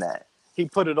rather hearing that. He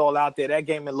put it all out there. That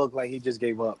game, it looked like he just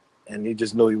gave up and he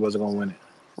just knew he wasn't going to win it.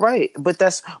 Right, but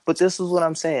this is what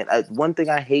I'm saying. One thing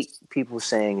I hate people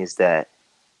saying is that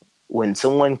when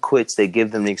someone quits, they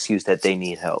give them the excuse that they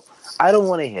need help. I don't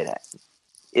want to hear that,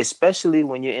 especially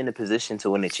when you're in a position to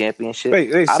win a championship. Wait,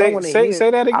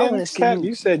 say that again, Cap.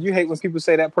 You said you hate when people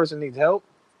say that person needs help.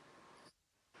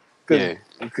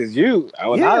 Because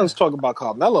when I was talking about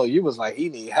Carmelo, you was like, he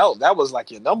need help. That was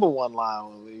like your number one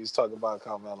line when you was talking about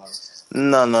Carmelo.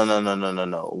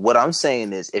 No. What I'm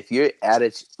saying is, if you're at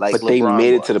it, like, but they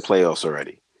made it to the playoffs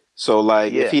already. So,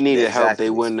 like, if he needed help, they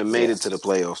wouldn't have made it to the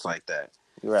playoffs like that.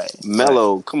 Right.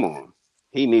 Melo, come on,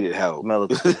 he needed help.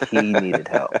 He needed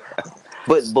help.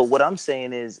 But what I'm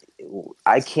saying is,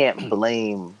 I can't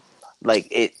blame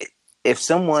if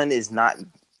someone is not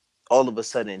all of a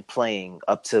sudden playing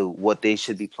up to what they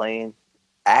should be playing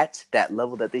at, that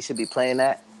level that they should be playing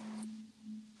at,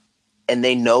 and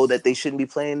they know that they shouldn't be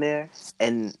playing there,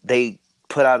 and they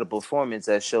put out a performance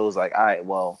that shows like, all right,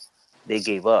 well, they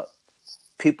gave up.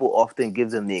 People often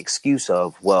give them the excuse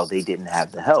of, well, they didn't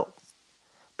have the help.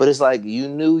 But it's like, you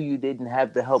knew you didn't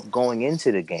have the help going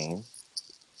into the game.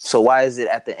 So why is it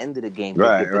at the end of the game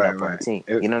they're giving up on the team?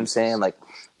 You know what I'm saying? Like,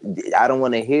 I don't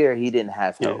want to hear he didn't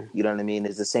have help. Yeah. You know what I mean?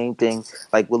 It's the same thing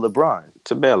like with LeBron.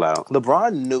 To bail out.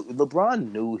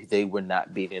 LeBron knew they were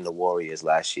not beating the Warriors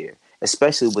last year,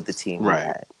 especially with the team he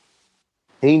had.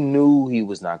 He knew he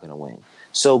was not going to win.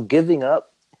 So giving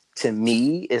up, to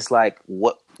me, is like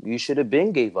what you should have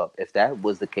been gave up. If that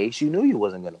was the case, you knew you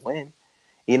wasn't going to win.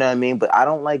 You know what I mean? But I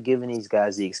don't like giving these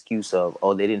guys the excuse of,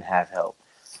 oh, they didn't have help.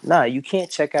 Nah, you can't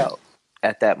check out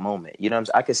at that moment. You know what I'm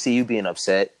saying? I can see you being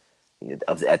upset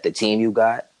at the team you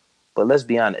got. But let's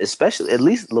be honest, especially at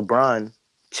least LeBron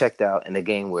checked out in a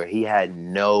game where he had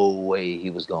no way he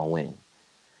was going to win.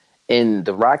 In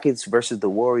the Rockets versus the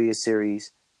Warriors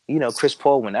series, Chris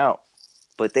Paul went out,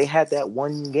 but they had that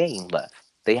one game left.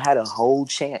 They had a whole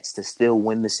chance to still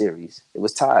win the series. It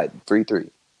was tied 3-3.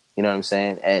 You know what I'm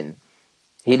saying? And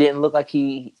he didn't look like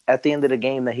at the end of the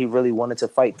game, that he really wanted to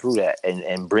fight through that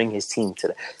and bring his team to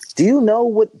that. Do you know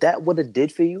what that would have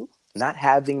did for you? Not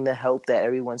having the help that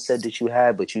everyone said that you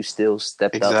had, but you still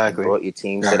stepped up and brought your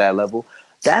team to that level.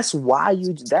 That's why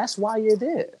you're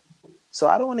there. So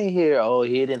I don't want to hear, oh,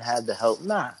 he didn't have the help.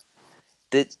 Nah.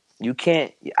 You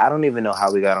can't. I don't even know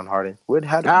how we got on Harden. Where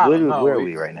are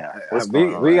we right now?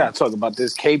 We got to talk about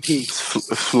this KP.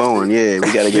 Flowing, yeah.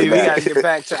 We got to get back. We got to get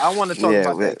back to. I want to talk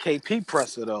about that KP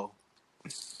presser though.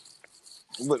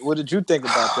 What did you think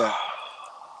about that?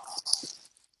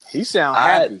 He sounded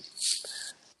happy.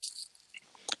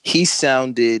 He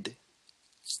sounded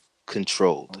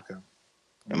controlled,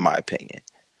 in my opinion.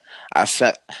 I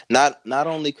felt not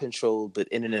only controlled, but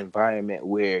in an environment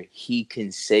where he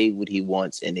can say what he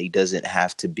wants and he doesn't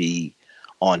have to be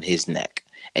on his neck.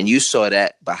 And you saw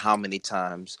that by how many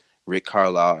times Rick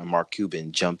Carlisle and Mark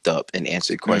Cuban jumped up and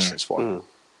answered questions for him.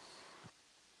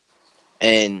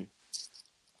 And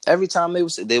every time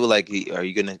they were like, "Are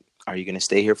you gonna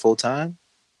stay here full time?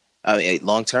 I mean,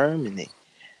 long term?" And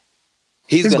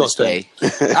he's gonna stay.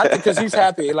 I think because he's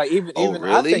happy. Like even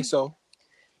really? I think so.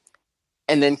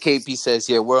 And then KP says,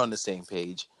 "Yeah, we're on the same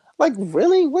page." Like,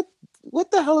 really?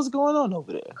 What the hell is going on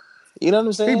over there? You know what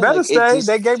I'm saying? He better stay.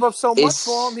 They gave up so much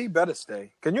for him. He better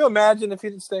stay. Can you imagine if he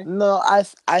didn't stay? No,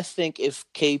 I think if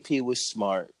KP was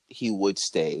smart, he would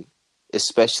stay,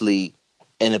 especially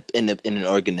in an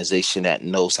organization that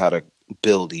knows how to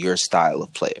build your style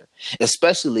of player,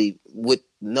 especially with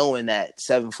knowing that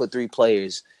 7'3"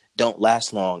 players don't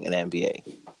last long in the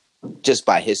NBA just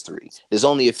by history. There's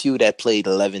only a few that played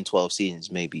 11, 12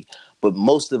 seasons maybe, but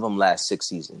most of them last 6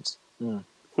 seasons. And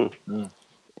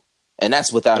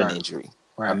that's without an injury,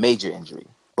 a major injury.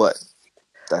 But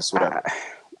that's whatever.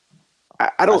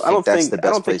 I don't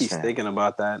think he's thinking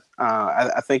about that.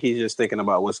 I think he's just thinking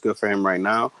about what's good for him right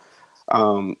now.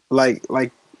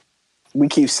 Like we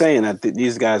keep saying that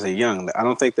these guys are young. I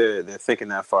don't think they're thinking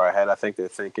that far ahead. I think they're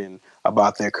thinking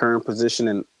about their current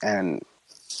position and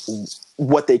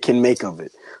what they can make of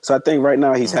it. So I think right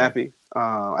now he's happy.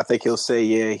 I think he'll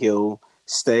say, he'll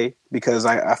stay because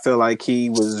I feel like he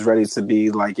was ready to be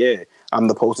like, I'm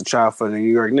the poster child for the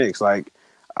New York Knicks. Like,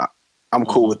 I'm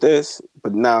cool with this,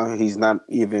 but now he's not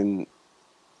even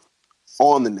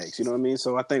on the Knicks. You know what I mean?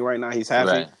 So I think right now he's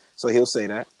happy. Right. So he'll say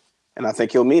that. And I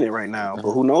think he'll mean it right now.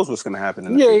 But who knows what's going to happen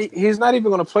in the future. He's not even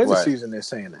going to play the season they're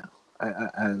saying now.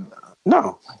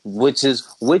 No. Which is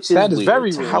that is weird.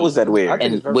 Very weird. How is that weird?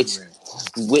 And let's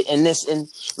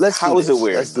how is it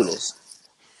weird? Let's do this.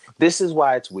 This is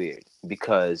why it's weird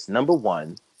because number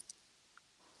one,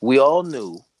 we all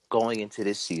knew going into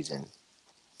this season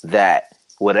that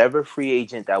whatever free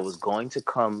agent that was going to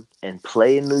come and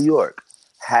play in New York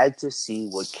had to see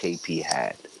what KP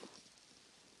had.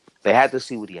 They had to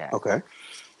see what he had. Okay.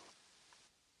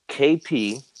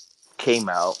 KP came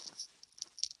out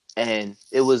and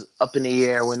it was up in the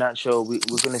air. We're not sure. We're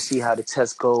going to see how the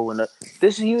tests go. And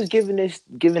he was giving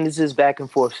this back and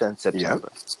forth since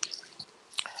September. Yep.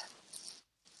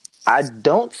 I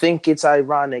don't think it's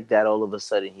ironic that all of a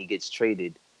sudden he gets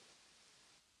traded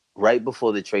right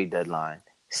before the trade deadline,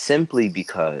 simply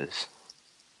because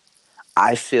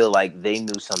I feel like they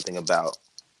knew something about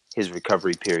his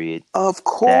recovery period. Of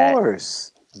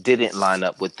course. Didn't line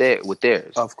up with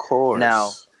theirs. Of course.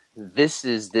 Now, this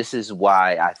is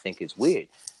why I think it's weird.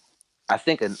 I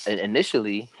think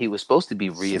initially he was supposed to be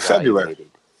reevaluated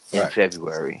in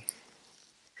February.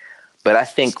 But I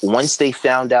think once they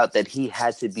found out that he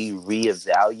had to be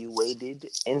reevaluated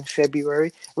in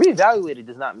February, reevaluated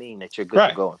does not mean that you're good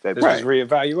to go in February. This is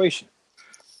reevaluation.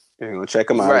 You're going to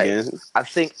check him out again. I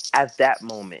think at that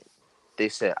moment, they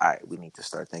said, all right, we need to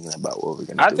start thinking about what we're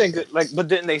going to do. I think but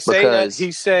didn't they say that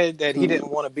he said that he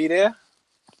didn't want to be there?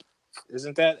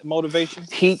 Isn't that motivation?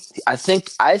 I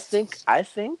think,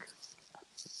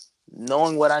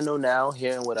 knowing what I know now,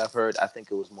 hearing what I've heard, I think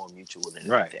it was more mutual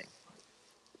than anything.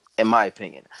 In my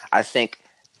opinion, I think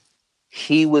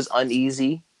he was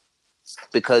uneasy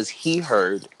because he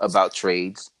heard about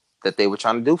trades that they were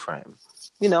trying to do for him.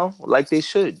 You know, like they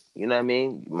should. You know what I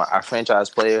mean? Our franchise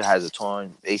player has a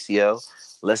torn ACL.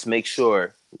 Let's make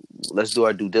sure. Let's do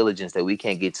our due diligence that we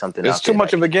can't get something. It's too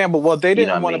much of a gamble. Well, they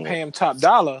didn't want to pay him top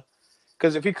dollar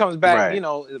because if he comes back,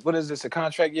 what is this? A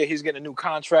contract? Yeah, he's getting a new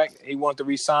contract. He wants to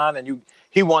re-sign, and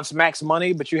he wants max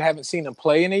money, but you haven't seen him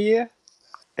play in a year.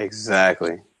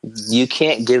 Exactly. You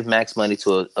can't give max money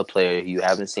to a player you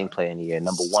haven't seen play in a year.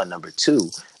 Number one. Number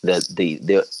two,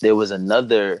 there was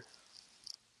another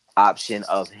option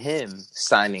of him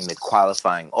signing the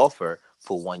qualifying offer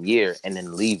for 1 year and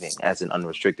then leaving as an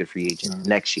unrestricted free agent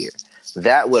next year.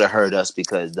 That would have hurt us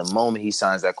because the moment he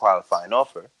signs that qualifying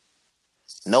offer,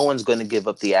 no one's going to give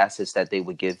up the assets that they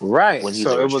would give when he's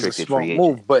a restricted free agent.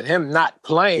 Move, but him not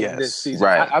playing this season,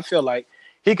 I feel like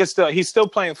he's still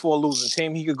playing for a losing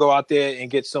team. He could go out there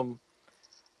and get some,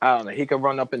 I don't know, he could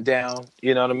run up and down.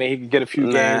 You know what I mean? He could get a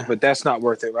few games, but that's not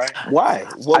worth it, right? Why?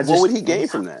 What would he gain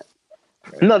from that?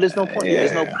 No, there's no point.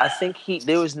 I think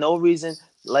there was no reason.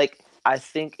 Like, I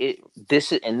think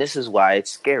this is why it's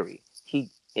scary. He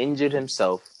injured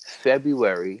himself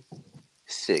February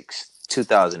 6th,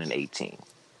 2018.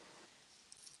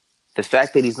 The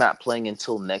fact that he's not playing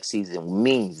until next season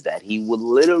means that he would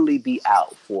literally be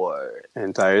out for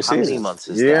entire season. How many months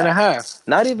is year that? And a half.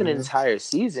 Not even an entire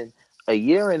season, a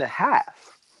year and a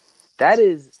half. That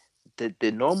is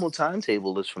the normal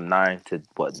timetable is from 9 to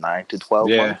 12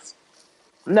 months.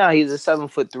 Now he's a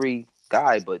 7'3"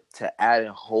 guy, but to add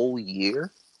a whole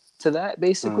year to that,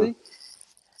 basically,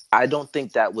 I don't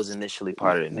think that was initially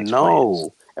part of the Knicks plans.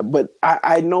 But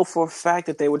I know for a fact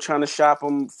that they were trying to shop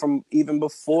him from even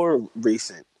before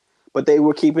recent. But they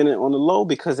were keeping it on the low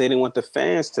because they didn't want the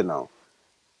fans to know.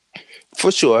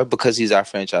 For sure, because he's our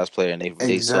franchise player, and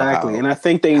they saw and I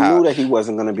think they knew that he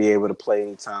wasn't going to be able to play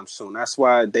anytime soon. That's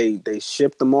why they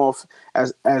shipped him off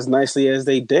as nicely as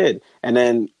they did. And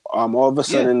then all of a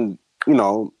sudden,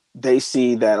 they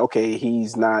see that okay,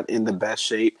 he's not in the best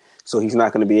shape, so he's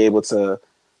not going to be able to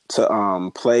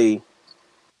play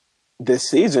this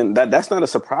season, that's not a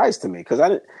surprise to me because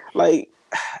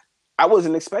I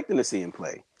wasn't expecting to see him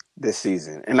play this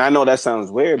season. And I know that sounds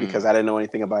weird because I didn't know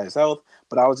anything about his health,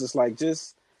 but I was just like,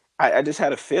 I just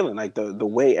had a feeling like the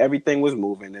way everything was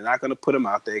moving. They're not going to put him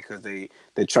out there because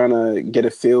they're trying to get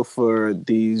a feel for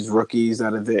these rookies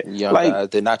out of there. Young guys,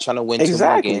 they're not trying to win too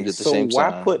many games at the same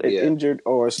time. So why put an injured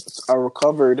or a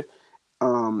recovered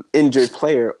injured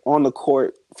player on the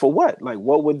court for what? Like,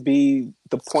 what would be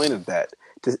the point of that?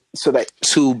 To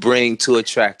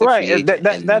attract a free agent.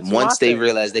 And once they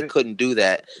realized they couldn't do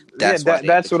that, that's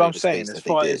what I'm saying. As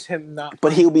far as him not,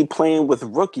 but he'll be playing with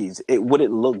rookies. It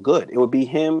wouldn't look good. It would be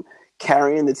him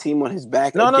carrying the team on his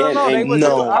back. No. I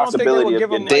don't think they would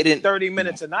give him 30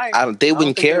 minutes a night. They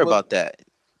wouldn't care about that.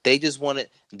 They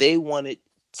wanted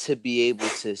to be able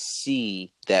to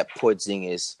see that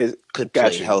Porzingis could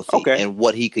play healthy and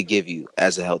what he could give you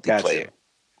as a healthy player.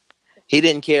 He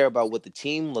didn't care about what the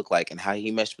team looked like and how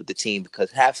he meshed with the team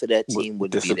because half of that team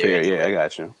would disappear. Yeah, I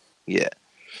got you. Yeah.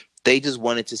 They just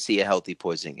wanted to see a healthy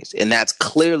Porzingis. And that's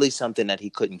clearly something that he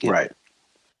couldn't give. Right.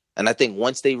 And I think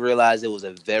once they realized it was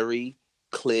a very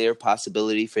clear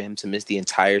possibility for him to miss the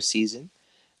entire season,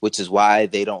 which is why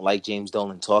they don't like James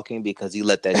Dolan talking because he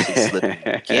let that shit slip in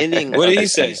the beginning of the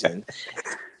season.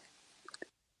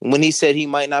 When he said he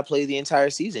might not play the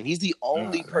entire season. He's the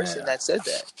only person that said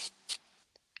that.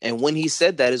 And when he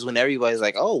said that is when everybody's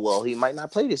like, oh, well, he might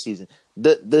not play this season.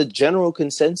 The general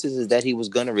consensus is that he was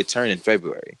going to return in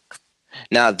February.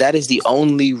 Now, that is the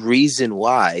only reason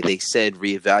why they said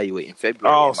reevaluate in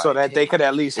February. Oh, so that they could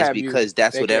at least have you. Because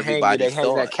that's what everybody thought. They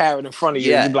hang that carrot in front of you.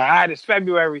 Yeah. You'd be like, it's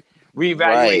February.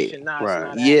 Reevaluation.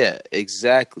 Right. Yeah,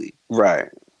 exactly. Right.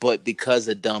 But because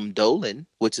of dumb Dolan,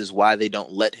 which is why they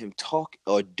don't let him talk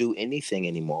or do anything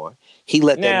anymore, he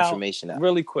let that information out.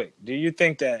 Really quick, do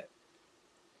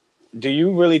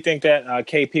you really think that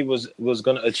KP was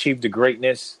going to achieve the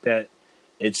greatness that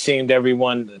it seemed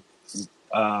everyone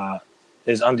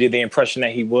is under the impression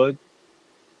that he would?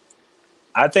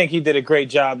 I think he did a great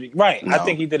job. Right. No. I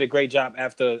think he did a great job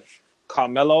after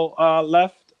Carmelo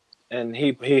left and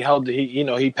he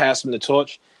passed him the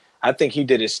torch. I think he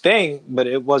did his thing, but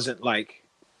it wasn't like,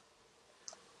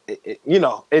 it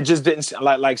just didn't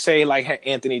like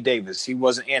Anthony Davis. He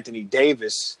wasn't Anthony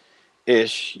Davis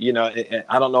ish,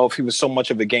 I don't know if he was so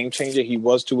much of a game changer. He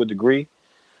was to a degree,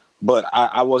 but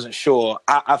I wasn't sure.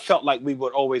 I felt like we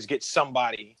would always get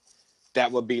somebody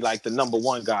that would be like the number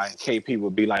one guy, and KP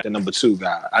would be like the number two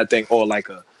guy. I think, or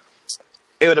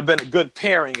it would have been a good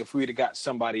pairing if we'd have got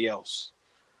somebody else.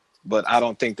 But I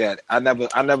don't think that I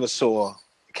never saw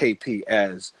KP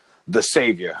as the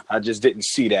savior. I just didn't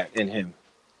see that in him.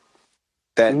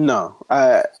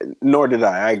 Nor did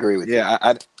I. I agree with you. Yeah,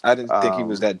 I didn't think he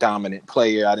was that dominant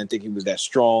player. I didn't think he was that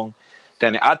strong.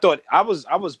 Then I thought I was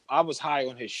high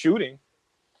on his shooting,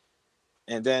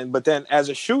 but then as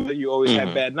a shooter, you always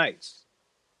have bad nights.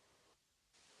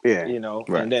 Yeah,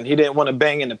 right. And then he didn't want to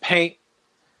bang in the paint,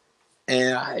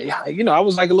 and I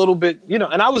was like a little bit,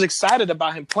 and I was excited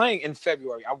about him playing in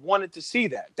February. I wanted to see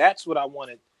that. That's what I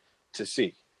wanted to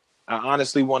see. I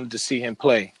honestly wanted to see him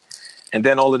play. And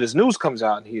then all of this news comes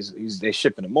out, and they're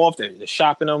shipping him off. They're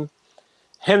shopping him.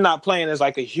 Him not playing is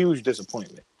like a huge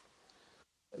disappointment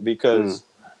because.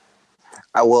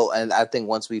 And I think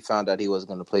once we found out he wasn't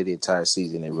going to play the entire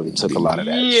season, it really took a lot of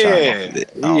that shine off of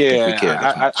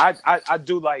it. I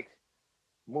do like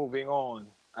moving on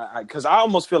because I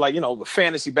almost feel like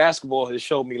fantasy basketball has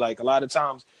showed me like a lot of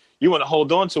times you want to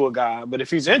hold on to a guy, but if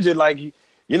he's injured, like.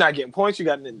 You're not getting points. You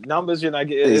got numbers. You're not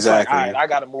getting. It's like, all right, I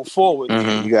got to move forward.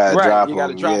 Mm-hmm. You got to drop. You got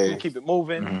to drop him, keep it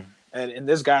moving. Mm-hmm. And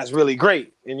this guy's really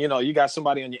great. And you got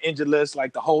somebody on your injured list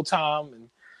like the whole time, and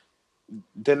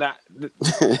they're not.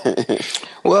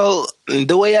 Well,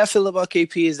 the way I feel about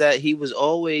KP is that he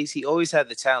always had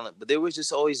the talent, but there was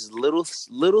just always little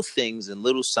things and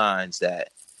little signs that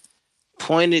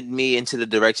pointed me into the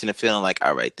direction of feeling like,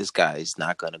 all right, this guy is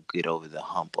not going to get over the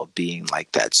hump of being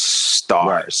like that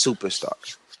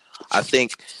superstar. I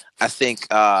think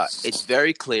it's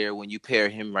very clear when you pair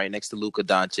him right next to Luka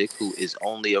Doncic, who is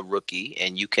only a rookie,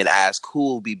 and you can ask who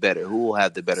will be better, who will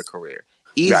have the better career.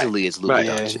 Easily is Luka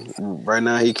Doncic. Right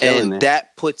now he killing it.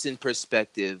 That puts in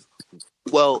perspective,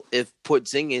 well, if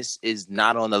Porzingis is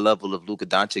not on the level of Luka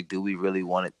Doncic, do we really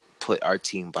want to put our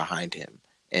team behind him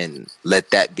and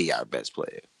let that be our best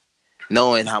player?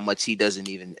 Knowing how much he doesn't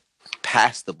even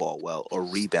pass the ball well or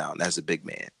rebound as a big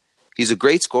man. He's a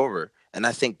great scorer, and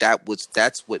I think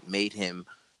that's what made him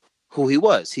who he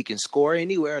was. He can score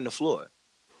anywhere on the floor.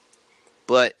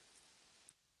 But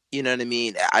you know what I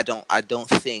mean? I don't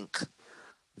think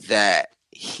that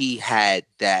he had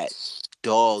that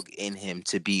dog in him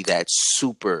to be that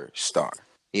superstar.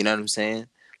 You know what I'm saying?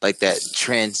 Like that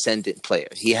transcendent player.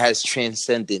 He has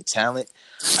transcendent talent.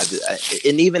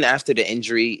 And even after the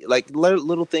injury, like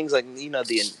little things like, you know,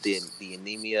 the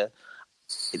anemia.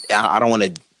 I don't want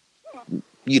to,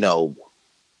 you know,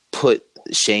 put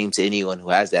shame to anyone who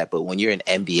has that, but when you're an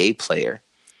NBA player,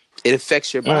 it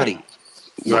affects your body.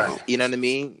 Right. You know what I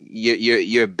mean?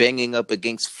 You're banging up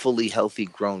against fully healthy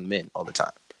grown men all the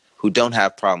time who don't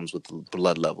have problems with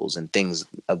blood levels and things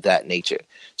of that nature.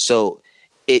 So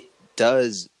it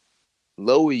does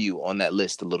lower you on that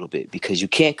list a little bit because you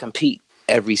can't compete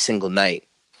every single night,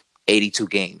 82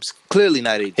 games. Clearly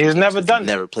not 82 He's games. never done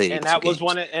never played 82 and that games.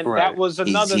 was Right. that was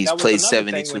another He's that was played another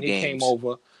 72 thing when he games. came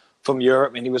over from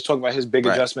Europe and he was talking about his big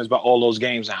Right. adjustments about all those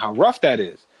games and how rough that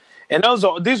is. And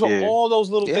these were all those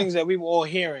little things that we were all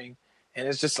hearing, and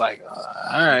it's just like,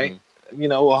 all right, you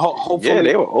know, hopefully, yeah,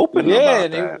 they were open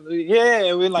about that.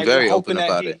 We're like, very we're hoping open that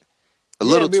about he, it. A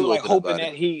little we too were like open hoping about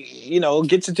that it. he, you know,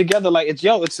 gets it together. Like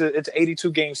it's an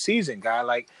 82 game season, guy.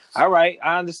 Like, all right,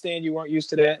 I understand you weren't used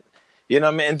to that, you know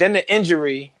what I mean? And then the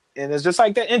injury, and it's just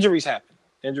like that. Injuries happen.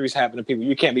 Injuries happen to people.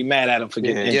 You can't be mad at him for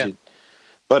getting injured.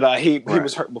 But he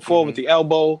was hurt before with the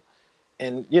elbow.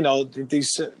 And you know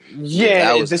these,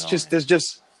 there's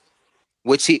just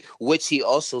which he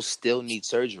also still needs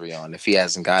surgery on if he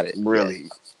hasn't got it really,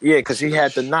 because he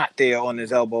had the knot there on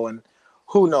his elbow, and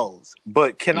who knows?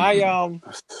 But can I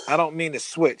don't mean to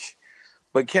switch,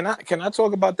 but can I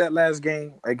talk about that last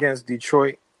game against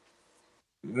Detroit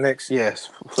Knicks? Yes,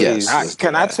 please. Yes.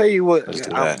 I tell you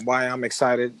why I'm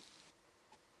excited?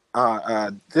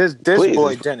 This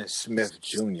boy Dennis Smith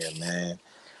Jr., man.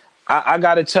 I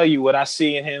got to tell you what I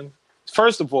see in him.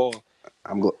 First of all,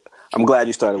 I'm glad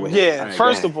you started with him. Yeah, right,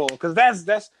 first of all, because that's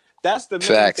the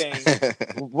main thing.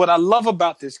 What I love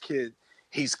about this kid,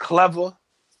 he's clever.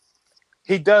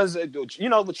 He does, you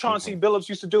know, what Chauncey Billups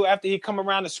used to do after he come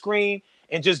around the screen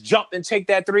and just jump and take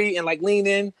that three and like lean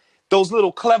in. Those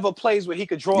little clever plays where he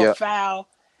could draw a foul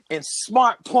and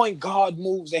smart point guard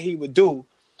moves that he would do.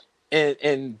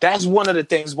 And that's one of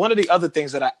the other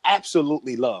things that I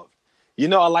absolutely love. You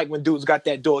know, I like when dudes got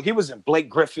that dog. He was in Blake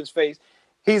Griffin's face.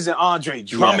 He's in Andre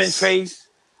Drummond's face.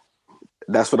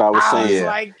 That's what I was saying.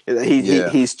 Like,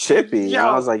 he's chippy.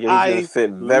 I was like, he's going to fit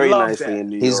very nicely in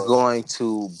New York. He's going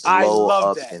to blow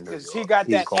up in New York. Because he got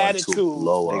that attitude. They're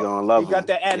going to love him. He got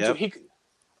that attitude. Yep.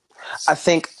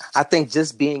 I think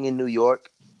just being in New York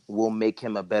will make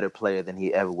him a better player than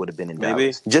he ever would have been in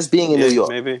Dallas. Just being in New York.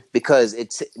 Maybe. Because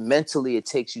mentally it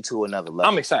takes you to another level.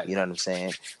 I'm excited. You know what I'm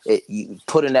saying? You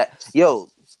put in that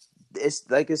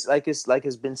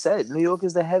it's been said. New York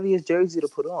is the heaviest jersey to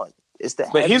put on. It's the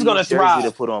but he's gonna thrive.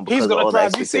 To put on he's gonna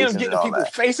thrive. You see him getting people's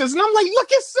faces, and I'm like, look,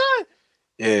 his son.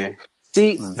 Yeah.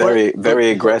 See, very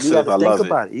aggressive. I love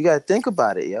it. You gotta think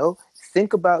about it, yo.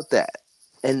 Think about that,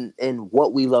 and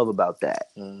what we love about that,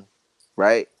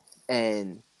 right?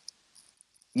 And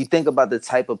you think about the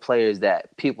type of players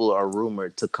that people are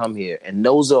rumored to come here, and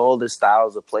those are all the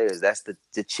styles of players. That's the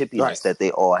chippiness that they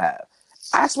all have.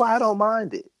 That's why I don't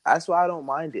mind it. That's why I don't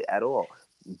mind it at all.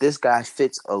 This guy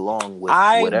fits along with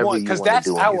whatever you want to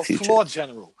do in your future. Because that's our floor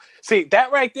general. See,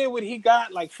 that right there, what he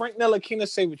got, like Frank Ntilikina,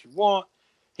 say what you want.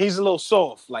 He's a little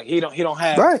soft. Like he don't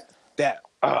have that.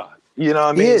 You know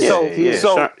what I mean?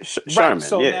 So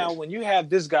now when you have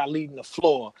this guy leading the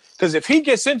floor, because if he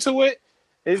gets into it,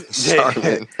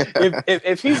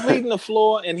 if he's leading the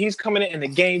floor and he's coming in and the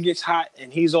game gets hot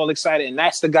and he's all excited and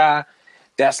that's the guy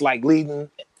that's like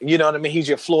leading, you know what I mean? He's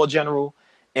your floor general.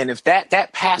 And if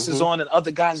that passes on and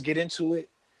other guys get into it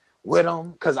with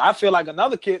him, because I feel like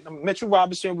another kid, Mitchell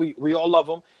Robinson, we all love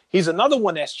him. He's another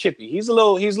one that's chippy. He's a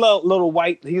little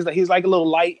white. He's like a little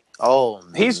light. Oh,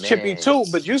 he's chippy too.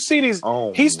 But you see these,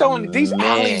 he's throwing these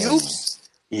alley-oops.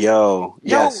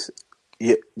 Yes.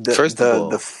 Yeah, the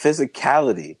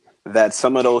physicality that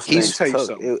some of those things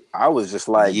took, I was just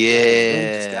like,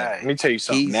 let me tell you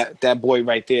something. That boy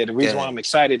right there, the reason why I'm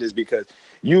excited is because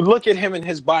you look at him and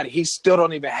his body, he still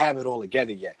don't even have it all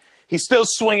together yet. He's still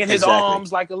swinging his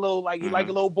arms like a little, like a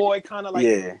little boy, kind of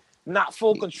like not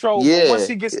full control. Yeah. But once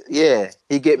he gets,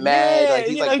 he get mad. Like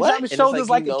he's like, he drop his shoulders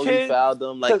like a kid. He fouled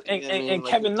him, like, and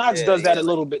Kevin Knox does that a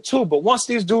little bit too. But once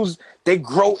these dudes, they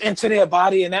grow into their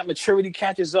body and that maturity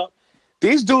catches up,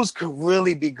 these dudes could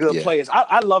really be good players.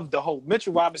 I love the whole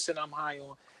Mitchell Robinson. I'm high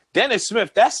on Dennis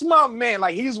Smith. That's my man.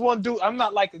 Like he's one dude. I'm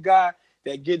not like a guy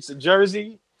that gets a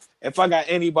jersey. If I got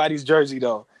anybody's jersey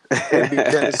though, it'd be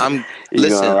Dennis. I'm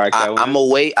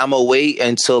gonna wait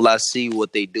until I see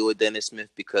what they do with Dennis Smith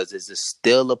because there's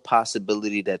still a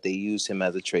possibility that they use him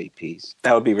as a trade piece.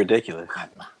 That would be ridiculous.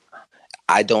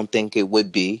 I don't think it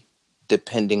would be.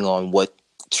 depending on what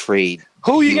trade.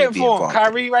 Who are you getting for him?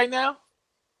 Kyrie right now?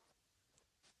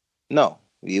 No,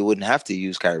 you wouldn't have to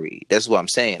use Kyrie. That's what I'm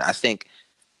saying. I think,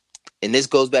 and this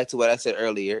goes back to what I said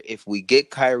earlier. If we get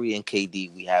Kyrie and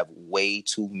KD, we have way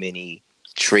too many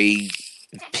trade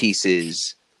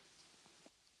pieces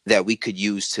that we could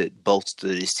use to bolster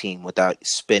this team without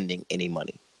spending any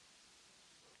money.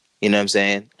 You know what I'm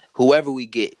saying? Whoever we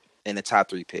get in the top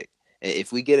 3 pick,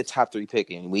 if we get a top 3 pick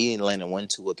and we ain't landing 1,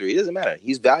 2, or 3, it doesn't matter.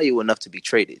 He's valuable enough to be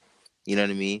traded. You know what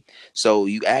I mean? So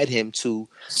you add him to,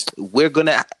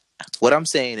 what I'm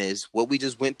saying is, what we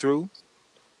just went through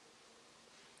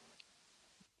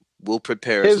will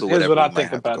prepare us for whatever we might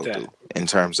have to go through. In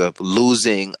terms of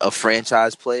losing a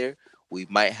franchise player, we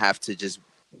might have to just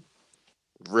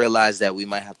realize that we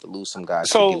might have to lose some guys.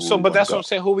 But that's what I'm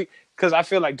saying. Because I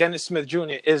feel like Dennis Smith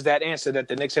Jr. is that answer that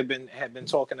the Knicks have been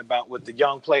talking about with the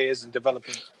young players and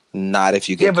developing. Not if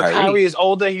you get Kyrie. But Kyrie is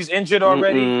older. He's injured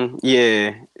already.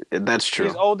 Yeah, that's true.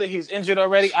 He's older. He's injured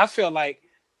already. I feel like.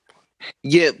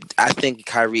 Yeah, I think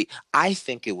Kyrie. I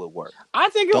think it would work. I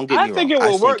think it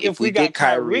would work if we got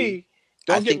Kyrie.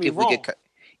 Don't get me wrong.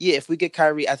 If we get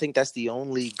Kyrie, I think that's the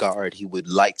only guard he would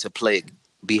like to play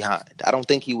behind. I don't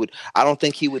think he would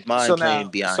mind playing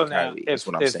behind Kyrie. That's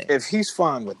what I'm saying. If he's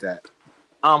fine with that,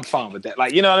 I'm fine with that.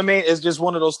 Like, you know what I mean? It's just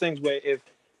one of those things where if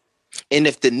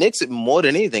the Knicks, more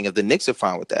than anything, if the Knicks are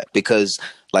fine with that, because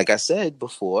like I said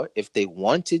before, if they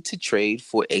wanted to trade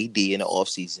for AD in the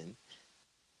offseason,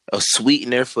 a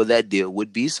sweetener for that deal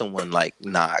would be someone like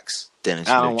Knox, Dennis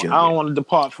Smith Jr. I don't want to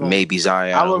depart from maybe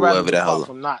Zion, I would rather depart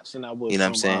from Knox than I would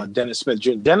from Dennis Smith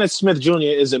Jr. Dennis Smith Jr.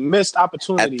 is a missed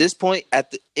opportunity at this point.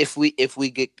 If we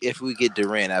get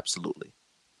Durant, absolutely.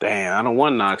 Damn, I don't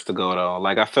want Knox to go though.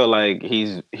 Like I feel like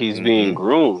he's being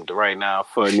groomed right now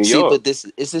for New York. But this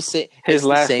is the same. His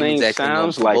last name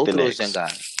sounds like both the of those young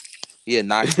guys. Yeah,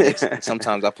 Knox. Knicks.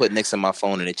 Sometimes I put Knicks on my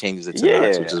phone and it changes it to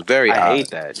Knox, which is very odd. I hate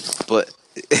that.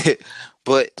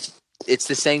 But it's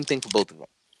the same thing for both of them.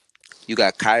 You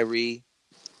got Kyrie,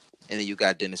 and then you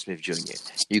got Dennis Smith Jr.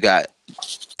 You got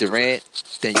Durant,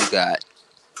 then you got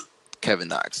Kevin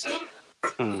Knox.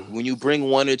 When you bring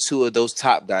 1 or 2 of those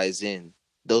top guys in,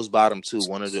 those bottom 2,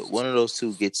 one of those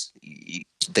 2 gets.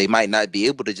 They might not be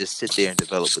able to just sit there and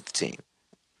develop with the team.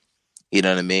 You know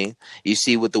what I mean? You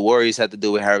see what the Warriors had to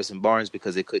do with Harrison Barnes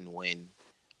because they couldn't win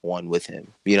one with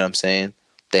him. You know what I'm saying?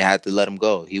 They had to let him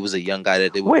go. He was a young guy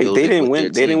that they were building. They didn't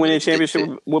win. They didn't win a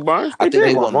championship with Barnes. I think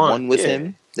they won one with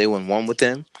him. They won one with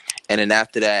him, and then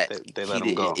after that, they let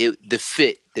him go. The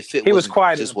fit. He was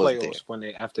quiet in the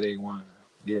playoffs after they won.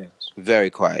 Yeah, very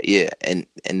quiet. Yeah, and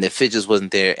the fit just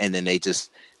wasn't there, and then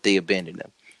they abandoned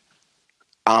him.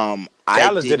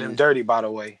 Dallas did him dirty, by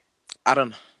the way. I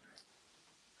don't know.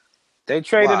 They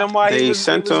traded him while he was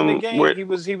in the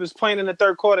game. He was playing in the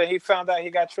third quarter. He found out he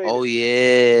got traded. Oh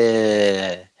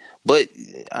yeah, but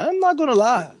I'm not gonna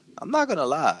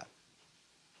lie.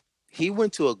 He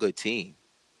went to a good team.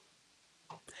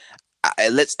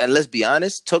 Let's be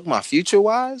honest. Took my future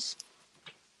wise,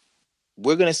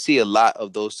 we're gonna see a lot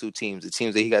of those 2 teams. The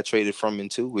teams that he got traded from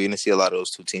into, we're gonna see a lot of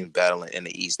those 2 teams battling in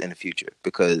the East in the future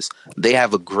because they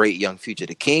have a great young future.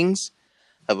 The Kings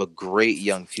have a great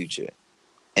young future.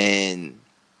 And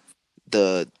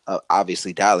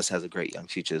obviously Dallas has a great young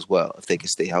future as well if they can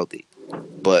stay healthy.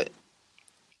 But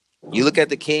you look at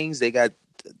the Kings, they got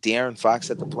De'Aaron Fox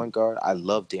at the point guard. I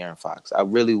love De'Aaron Fox. I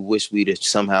really wish we'd have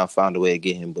somehow found a way to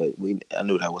get him, but I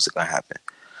knew that wasn't gonna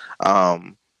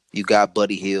happen. You got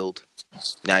Buddy Hield.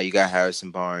 Now you got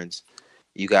Harrison Barnes.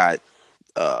 You got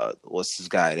what's this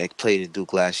guy that played at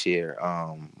Duke last year?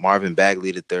 Marvin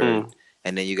Bagley the third.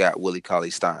 And then you got Willie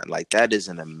Cauley-Stein. Like, that is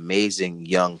an amazing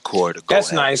young core to go.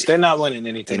 That's nice. With. They're not winning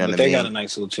anything, but they got a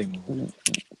nice little team.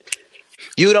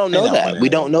 You don't know that. We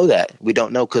don't know that. We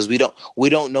don't know because we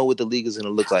don't know what the league is going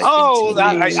to look like. Oh,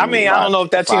 I mean, I don't know if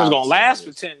that team is going to last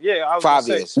for 10. Yeah, I was 5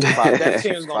 years. That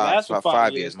team is going to last for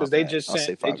 5 years because they just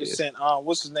sent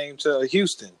what's his name to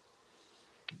Houston.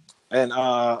 And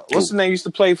what's the name used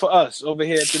to play for us over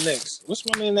here at the Knicks? What's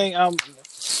my name? Iman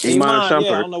Shumpert.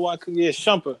 Yeah, I don't know why.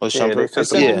 Shumpert. Shumpert. They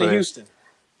sent him to Houston.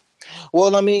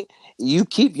 Well, I mean, you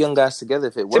keep young guys together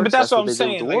if it works. But that's what I'm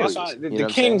saying. The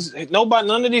Kings,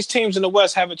 none of these teams in the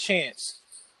West have a chance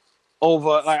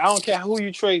over. Like, I don't care who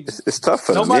you trade. It's tough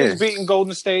for them. Nobody's beating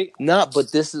Golden State. No,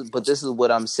 but this is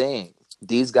what I'm saying.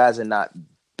 These guys are not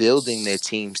building their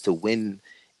teams to win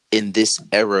in this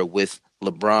era with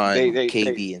LeBron,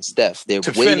 KD, and Steph. They're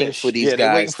waiting for these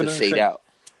guys to fade out.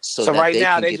 So right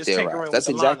now they just tinkering with That's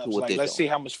the exactly lineups. what they're let's doing. see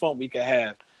how much fun we can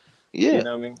have. Yeah, you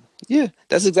know what I mean. Yeah,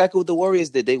 that's exactly what the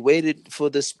Warriors did. They waited for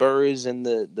the Spurs and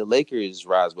the Lakers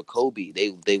rise with Kobe.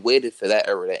 They waited for that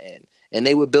era to end, And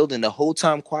they were building the whole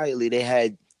time quietly. They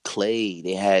had Clay,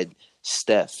 they had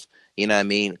Steph, you know what I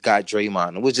mean? Got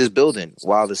Draymond. It was just building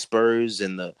while the Spurs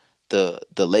and the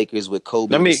Lakers with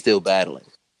Kobe were still battling.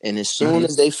 And as soon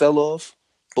as they fell off,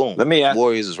 boom,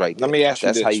 Warriors is right there. Let me ask you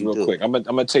That's this how you real quick. I'm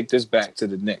gonna take this back to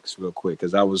the Knicks real quick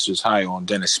because I was just high on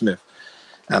Dennis Smith.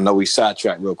 I know we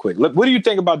sidetracked real quick. Look, what do you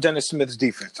think about Dennis Smith's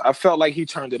defense? I felt like he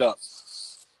turned it up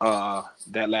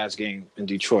that last game in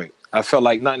Detroit. I felt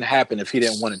like nothing happened if he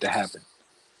didn't want it to happen.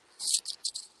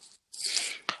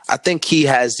 I think he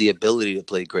has the ability to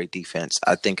play great defense.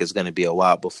 I think it's going to be a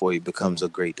while before he becomes a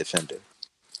great defender.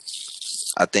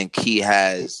 I think he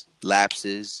has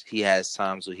lapses. He has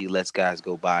times where he lets guys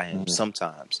go by him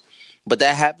sometimes. But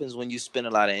that happens when you spend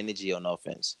a lot of energy on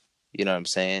offense. You know what I'm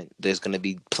saying? There's going to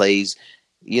be plays,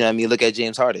 you know what I mean? Look at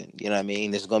James Harden. You know what I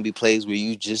mean? There's going to be plays where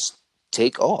you just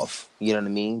take off. You know what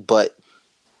I mean? But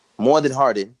more than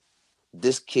Harden,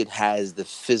 this kid has the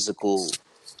physical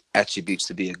attributes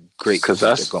to be a great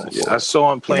defender going forward. I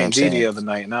saw him playing the other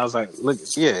night, and I was like, "Look,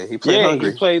 he played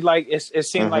hungry. He played like it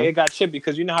seemed like it got chippy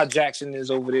because you know how Jackson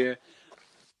is over there.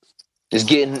 It's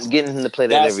getting him to play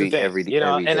that every you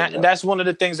know, every and day, that's one of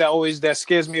the things that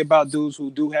scares me about dudes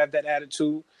who do have that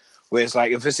attitude, where it's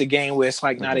like if it's a game where it's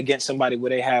like not against somebody where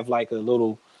they have like a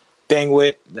little thing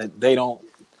with that they don't,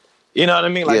 you know what I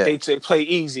mean? Like they play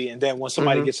easy, and then when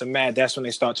somebody gets them mad, that's when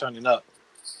they start turning up.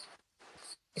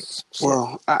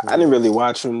 Well, I didn't really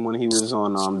watch him when he was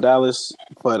on Dallas,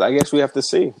 but I guess we have to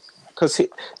see. Because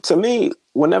to me,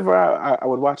 whenever I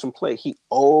would watch him play, he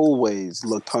always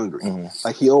looked hungry.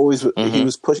 Like he always he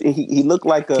was pushing. He looked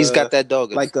like he's got that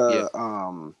dog, like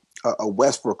a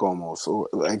Westbrook almost. Or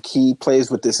like he plays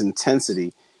with this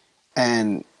intensity,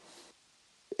 and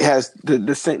has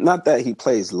the same. Not that he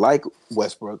plays like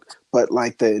Westbrook, but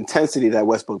like the intensity that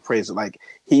Westbrook plays. Like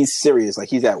he's serious. Like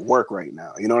he's at work right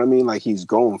now. You know what I mean? Like he's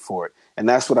going for it. And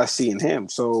that's what I see in him.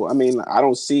 So, I mean, I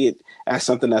don't see it as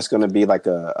something that's going to be like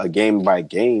a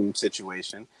game-by-game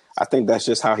situation. I think that's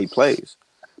just how he plays.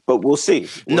 But we'll see.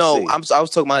 I was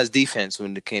talking about his defense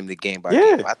when it came to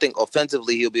game-by-game. I think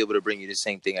offensively he'll be able to bring you the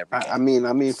same thing every game.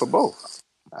 I mean for both.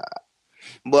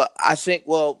 But I think,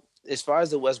 well, as far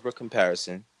as the Westbrook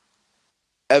comparison,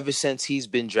 ever since he's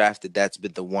been drafted, that's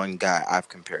been the one guy I've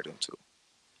compared him to.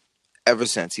 Ever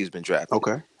since he's been drafted.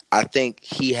 Okay. I think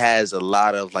he has a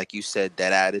lot of, like you said,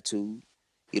 that attitude.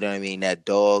 You know what I mean? That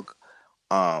dog.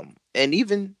 And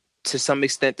even to some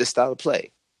extent, the style of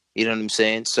play. You know what I'm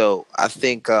saying? So I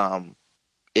think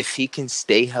if he can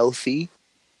stay healthy,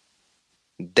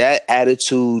 that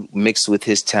attitude mixed with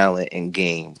his talent and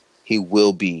game, he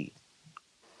will be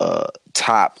a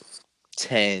top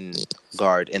 10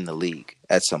 guard in the league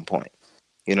at some point.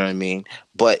 You know what I mean?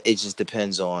 But it just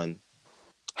depends on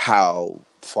how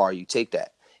far you take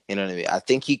that. You know what I mean? I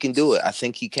think he can do it. I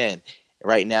think he can.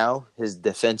 Right now, his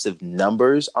defensive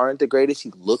numbers aren't the greatest.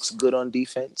 He looks good on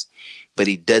defense, but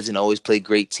he doesn't always play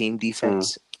great team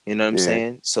defense. You know what I'm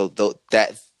saying? So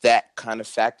that kind of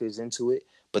factors into it,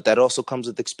 but that also comes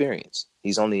with experience.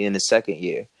 He's only in his second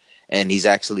year, and he's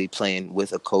actually playing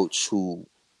with a coach who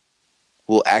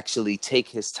will actually take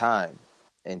his time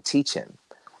and teach him.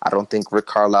 I don't think Rick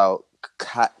Carlisle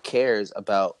cares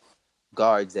about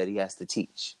guards that he has to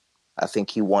teach. I think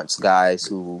he wants guys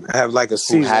who have like a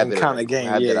season kind of game.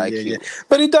 Yeah.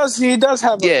 But he does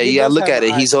have. Look at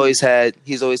it. He's always had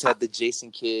the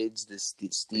Jason Kidds,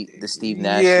 the Steve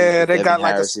Nash. Yeah, they got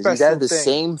like a special. He's had the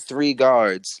same three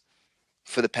guards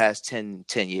for the past 10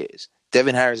 years.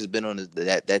 Devin Harris has been on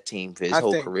that team for his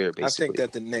whole career, basically. I think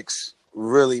that the Knicks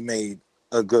really made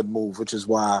a good move, which is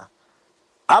why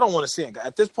I don't want to see him.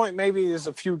 At this point, maybe there's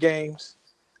a few games.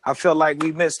 I feel like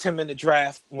we missed him in the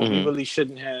draft when we really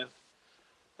shouldn't have.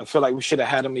 I feel like we should have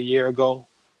had him a year ago.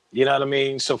 You know what I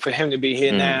mean? So for him to be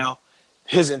here now,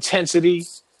 his intensity,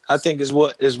 I think, is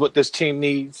what this team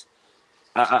needs.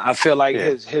 I feel like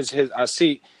his I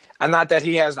see, and not that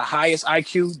he has the highest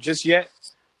IQ just yet,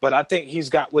 but I think he's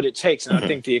got what it takes, and I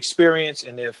think the experience.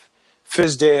 And if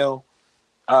Fizdale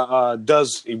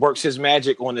works his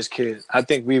magic on this kid, I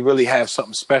think we really have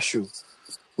something special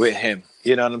with him.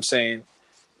 You know what I'm saying?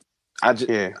 I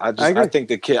think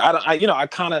the kid.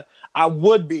 I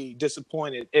would be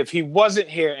disappointed if he wasn't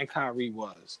here and Kyrie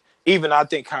was. Even I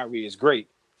think Kyrie is great.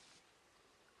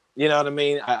 You know what I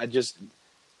mean? You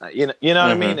know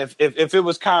what I mean? If it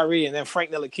was Kyrie and then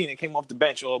Frank Ntilikina came off the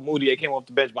bench or Moody came off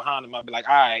the bench behind him, I'd be like,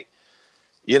 all right.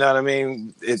 You know what I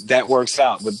mean? That works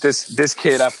out. But this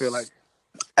kid, I feel like.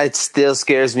 It still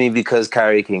scares me because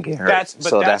Kyrie can get hurt.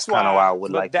 That's kind of why I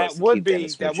would like us to keep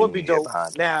Dennis Smith Jr. here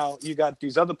behind him. Now you got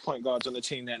these other point guards on the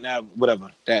team that now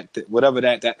whatever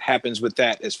that happens with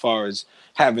that as far as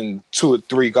having 2 or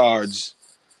 3 guards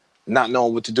not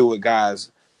knowing what to do with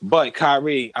guys. But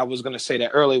Kyrie, I was going to say that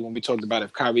earlier when we talked about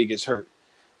if Kyrie gets hurt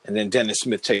and then Dennis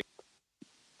Smith takes,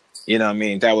 you know what I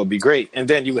mean? That would be great. And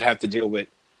then you would have to deal with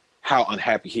how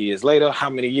unhappy he is later. How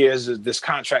many years is this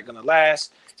contract going to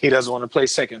last? He doesn't want to play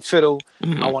second fiddle.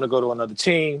 Mm-hmm. I want to go to another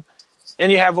team.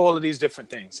 And you have all of these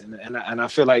different things. And I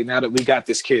feel like now that we got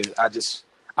this kid,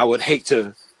 I would hate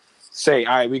to say,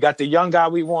 all right, we got the young guy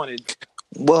we wanted.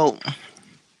 Well,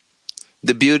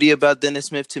 the beauty about Dennis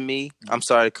Smith to me, I'm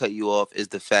sorry to cut you off, is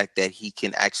the fact that he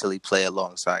can actually play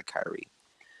alongside Kyrie.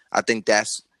 I think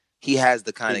he has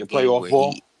the kind of game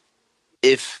where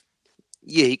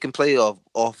he can play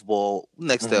off ball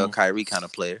next to a Kyrie kind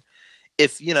of player.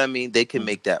 If you know what I mean, they can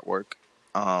make that work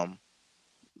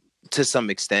to some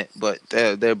extent, but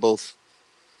they're both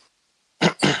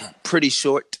pretty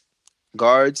short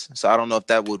guards, so I don't know if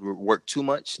that would work too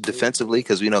much defensively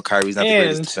because we know Kyrie's not the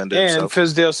greatest defender. And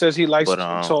Fizdale says he likes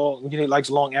tall, he likes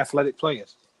long athletic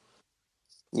players.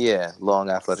 Yeah, long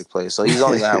athletic players. So he's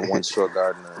only gonna have one short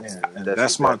guard.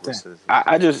 That's my thing.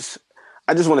 I just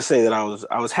want to say that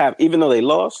I was happy, even though they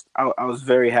lost. I was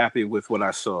very happy with what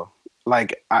I saw.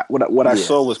 Like what I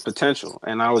saw was potential,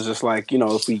 and I was just like,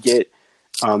 if we get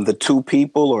the 2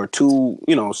 people or 2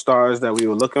 stars that we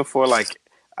were looking for, like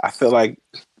I feel like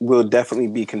we'll definitely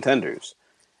be contenders.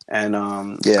 And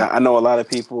I know a lot of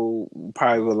people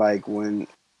probably were like when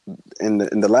in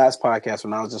the last podcast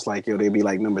when I was just like, yo, they'd be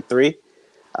like number 3.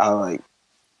 Like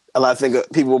a lot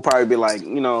of people will probably be like,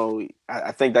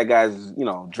 I think that guy's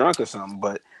drunk or something.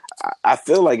 But I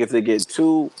feel like if they get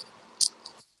 2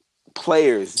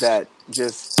 players that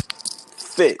just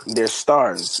fit, they're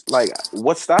stars. Like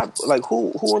what's stop? Like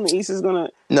who in the East is gonna?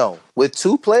 No, with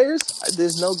 2 players,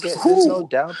 there's no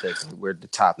doubt that we're the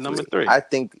top number 3. I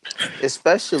think,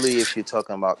 especially if you're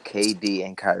talking about KD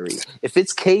and Kyrie. If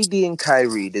it's KD and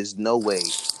Kyrie, there's no way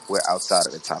we're outside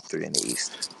of the top 3 in the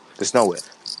East. There's no way.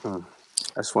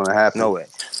 That's when it happens. No way.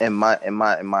 In my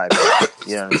opinion,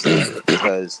 you know what I'm saying?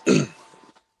 Because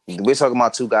we're talking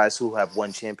about 2 guys who have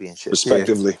won championships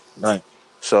respectively, right?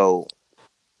 So,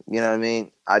 you know what I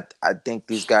mean? I think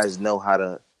these guys know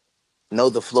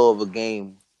the flow of a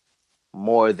game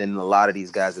more than a lot of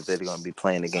these guys that they're going to be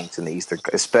playing against in the Eastern,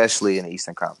 especially in the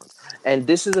Eastern Conference. And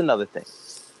this is another thing.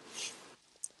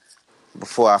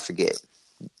 Before I forget,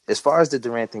 as far as the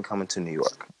Durant thing coming to New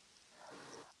York,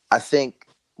 I think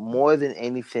more than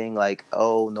anything, like,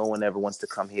 oh, no one ever wants to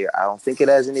come here. I don't think it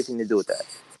has anything to do with that.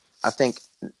 I think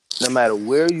no matter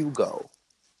where you go,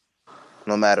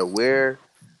 no matter where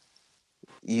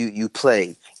you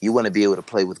play, you want to be able to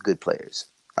play with good players.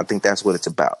 I think that's what it's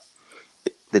about.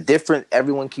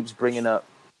 Everyone keeps bringing up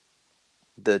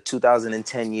the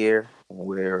 2010 year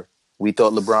where we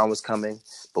thought LeBron was coming,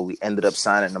 but we ended up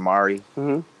signing Amari.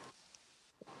 Mm-hmm.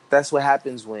 That's what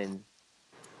happens when.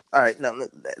 All right, now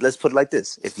let's put it like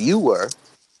this: if you were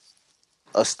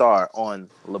a star on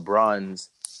LeBron's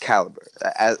caliber,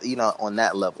 on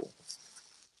that level,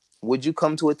 would you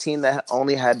come to a team that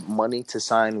only had money to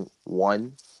sign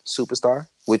one superstar?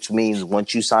 Which means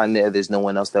once you sign there, there's no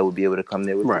one else that would be able to come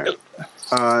there with you.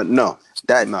 Right. No.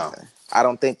 I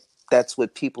don't think that's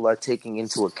what people are taking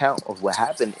into account of what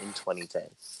happened in 2010.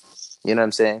 You know what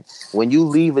I'm saying? When you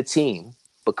leave a team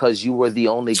because you were the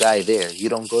only guy there, you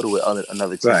don't go to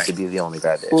another team to be the only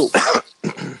guy there.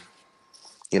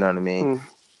 You know what I mean?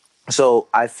 So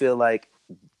I feel like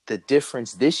the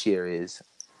difference this year is,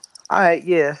 all right,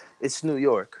 yeah, it's New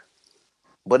York,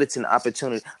 but it's an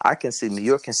opportunity. New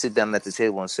York can sit down at the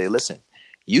table and say, listen,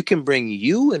 you can bring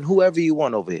you and whoever you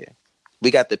want over here. We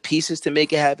got the pieces to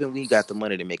make it happen. We got the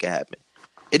money to make it happen.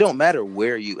 It don't matter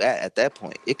where you at that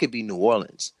point. It could be New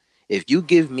Orleans. If you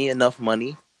give me enough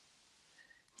money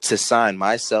to sign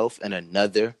myself and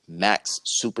another max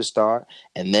superstar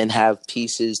and then have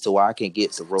pieces to where I can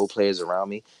get the role players around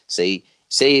me, say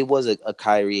it was a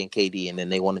Kyrie and KD and then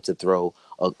they wanted to throw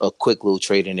a quick little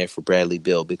trade in there for Bradley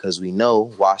Beal because we know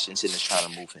Washington is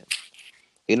trying to move him.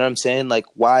 You know what I'm saying? Like,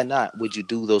 why not would you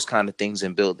do those kind of things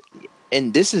and build?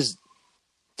 And this is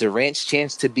Durant's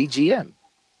chance to be GM.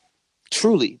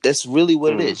 Truly, that's really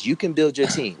what it is. You can build your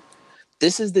team.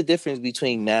 This is the difference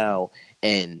between now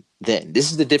and then.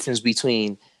 This is the difference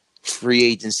between free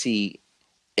agency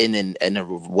and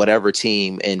whatever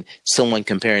team and someone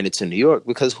comparing it to New York,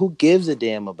 because who gives a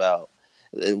damn about?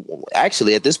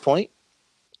 Actually, at this point,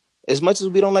 as much as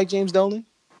we don't like James Dolan,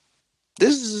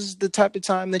 this is the type of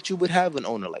time that you would have an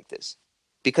owner like this.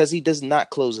 because he does not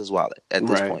close his wallet at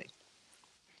this point.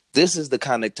 This is the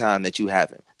kind of time that you have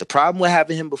him. The problem with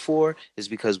having him before is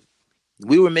because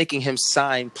we were making him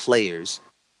sign players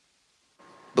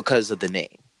because of the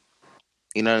name.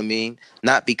 You know what I mean?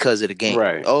 Not because of the game.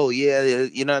 Right. Oh, yeah.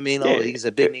 You know what I mean? Oh, he's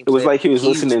a big name player. It was like he was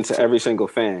listening to every single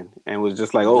fan and was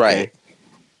just like, okay.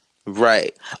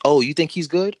 Right. Oh, you think he's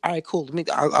good? All right, cool.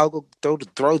 I'll go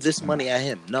throw this money at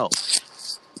him. No.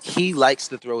 He likes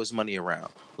to throw his money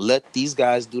around. Let these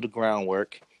guys do the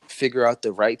groundwork. Figure out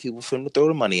the right people for him to throw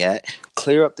the money at.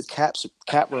 Clear up the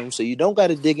cap room so you don't got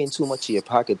to dig in too much of your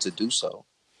pocket to do so.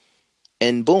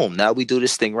 And boom, now we do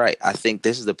this thing right. I think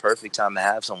this is the perfect time to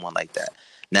have someone like that.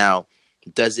 Now,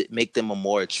 does it make them a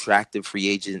more attractive free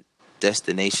agent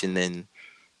destination than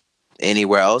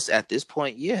anywhere else at this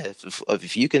point? Yeah.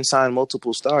 If you can sign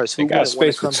multiple stars, who got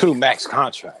space for 2 max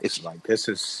contracts? This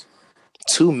is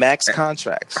 2 max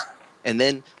contracts. And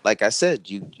then, like I said,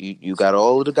 you got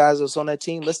all of the guys that's on that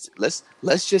team. Let's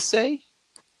just say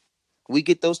we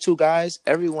get those 2 guys.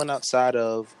 Everyone outside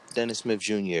of Dennis Smith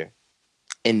Jr.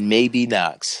 and maybe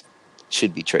Knox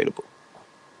should be tradable.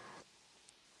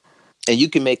 And you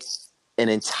can make an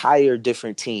entire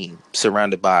different team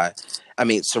surrounding those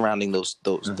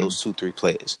 2-3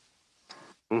 players.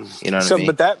 You know what I mean?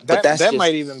 But that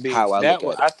might even be how I look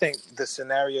at it. I think the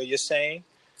scenario you're saying,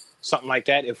 something like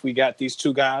that. If we got these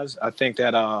 2 guys, I think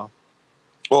that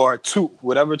or 2,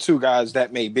 whatever 2 guys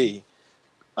that may be,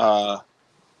 I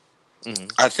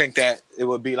think that it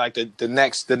would be like the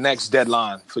next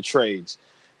deadline for trades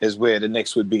is where the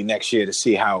Knicks would be next year to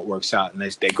see how it works out, and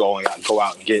they go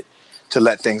out and get to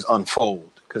let things unfold.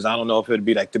 Because I don't know if it'd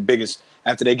be like the biggest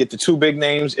after they get the 2 big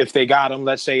names. If they got them,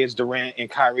 let's say it's Durant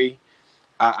and Kyrie,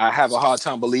 I have a hard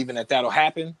time believing that that'll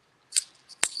happen.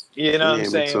 You know what I'm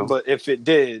saying? But if it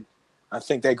did, I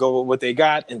think they go with what they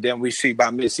got, and then we see by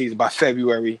midseason, by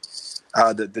February,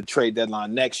 the trade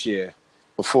deadline next year,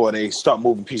 before they start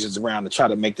moving pieces around to try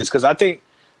to make this. Because I think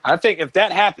if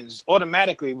that happens,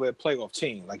 automatically we're a playoff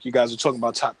team. Like you guys are talking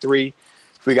about top 3.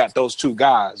 If we got those 2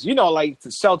 guys, like the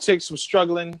Celtics were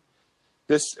struggling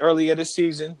earlier this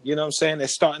season. You know what I'm saying? They're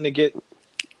starting to get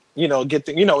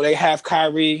they have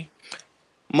Kyrie.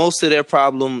 Most of their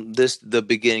problem the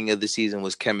beginning of the season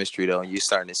was chemistry, though, and you're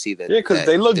starting to see that. Yeah, because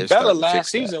they looked better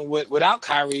last season without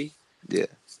Kyrie. Yeah,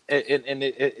 and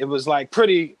it was like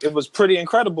pretty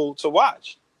incredible to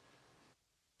watch.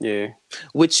 Yeah,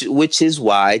 which is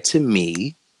why, to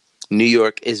me, New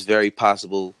York is very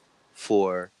possible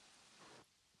for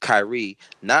Kyrie,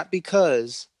 not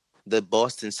because the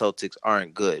Boston Celtics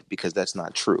aren't good, because that's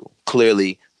not true.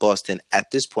 Clearly, Boston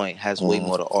at this point has way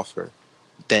more to offer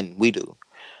than we do.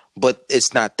 But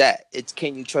it's not that. It's,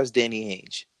 can you trust Danny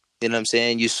Ainge? You know what I'm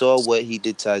saying? You saw what he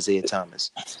did to Isaiah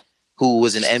Thomas, who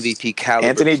was an MVP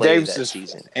caliber player that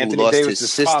season. Who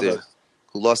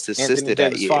lost his sister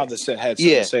that year. Father had something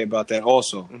to say about that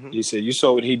also. He said, you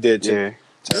saw what he did to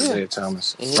Isaiah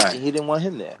Thomas. And he didn't want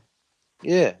him there.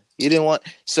 Yeah. You didn't want.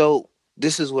 So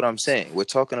this is what I'm saying. We're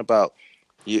talking about,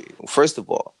 first of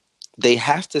all, they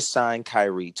have to sign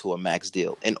Kyrie to a max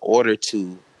deal in order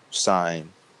to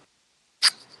sign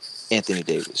Anthony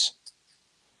Davis.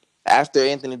 After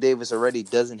Anthony Davis already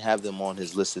doesn't have them on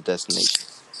his list of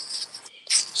destinations.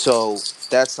 So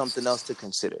that's something else to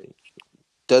consider.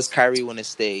 Does Kyrie want to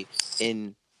stay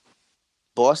in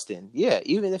Boston? Yeah,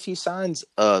 even if he signs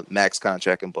a max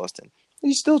contract in Boston,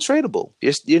 he's still tradable.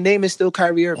 Your name is still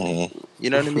Kyrie Irving. You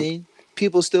know what I mean?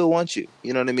 People still want you.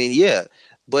 You know what I mean? Yeah.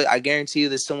 But I guarantee you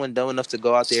there's someone dumb enough to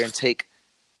go out there and take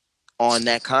on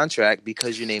that contract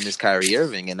because your name is Kyrie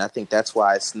Irving. And I think that's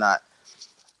why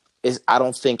I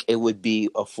don't think it would be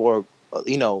a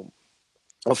foregone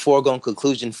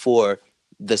conclusion for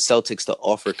the Celtics to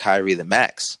offer Kyrie the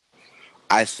max.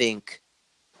 I think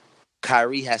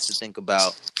Kyrie has to think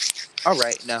about, all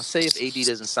right, now say if AD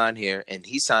doesn't sign here and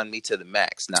he signed me to the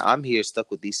max. Now I'm here stuck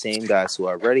with these same guys who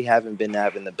I already haven't been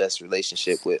having the best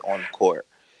relationship with on the court.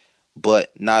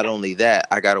 But not only that,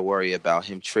 I got to worry about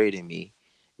him trading me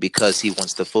because he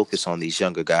wants to focus on these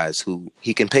younger guys who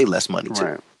he can pay less money to.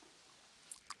 Right.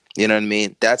 You know what I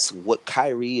mean? That's what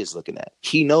Kyrie is looking at.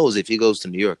 He knows if he goes to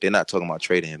New York, they're not talking about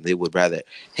trading him. They would rather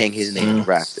hang his name in the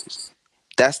rafters.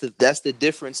 That's the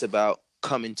difference about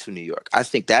coming to New York. I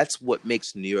think that's what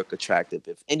makes New York attractive,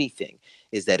 if anything,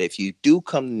 is that if you do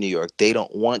come to New York, they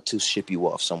don't want to ship you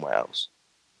off somewhere else.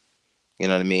 You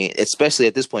know what I mean? Especially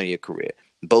at this point in your career.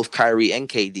 Both Kyrie and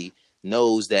KD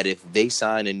knows that if they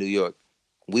sign in New York,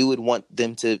 we would want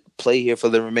them to play here for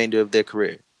the remainder of their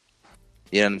career.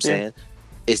 You know what I'm saying?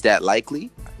 Is that likely?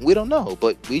 We don't know,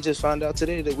 but we just found out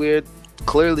today that we're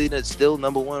clearly still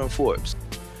number one on Forbes.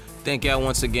 Thank y'all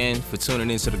once again for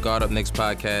tuning into the Guard Up Knicks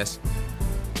podcast.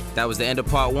 That was the end of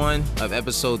part 1 of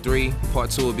episode 3. Part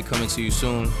 2 will be coming to you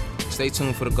soon. Stay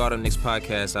tuned for the Guard Up Knicks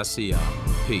podcast. I see y'all.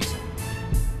 Peace.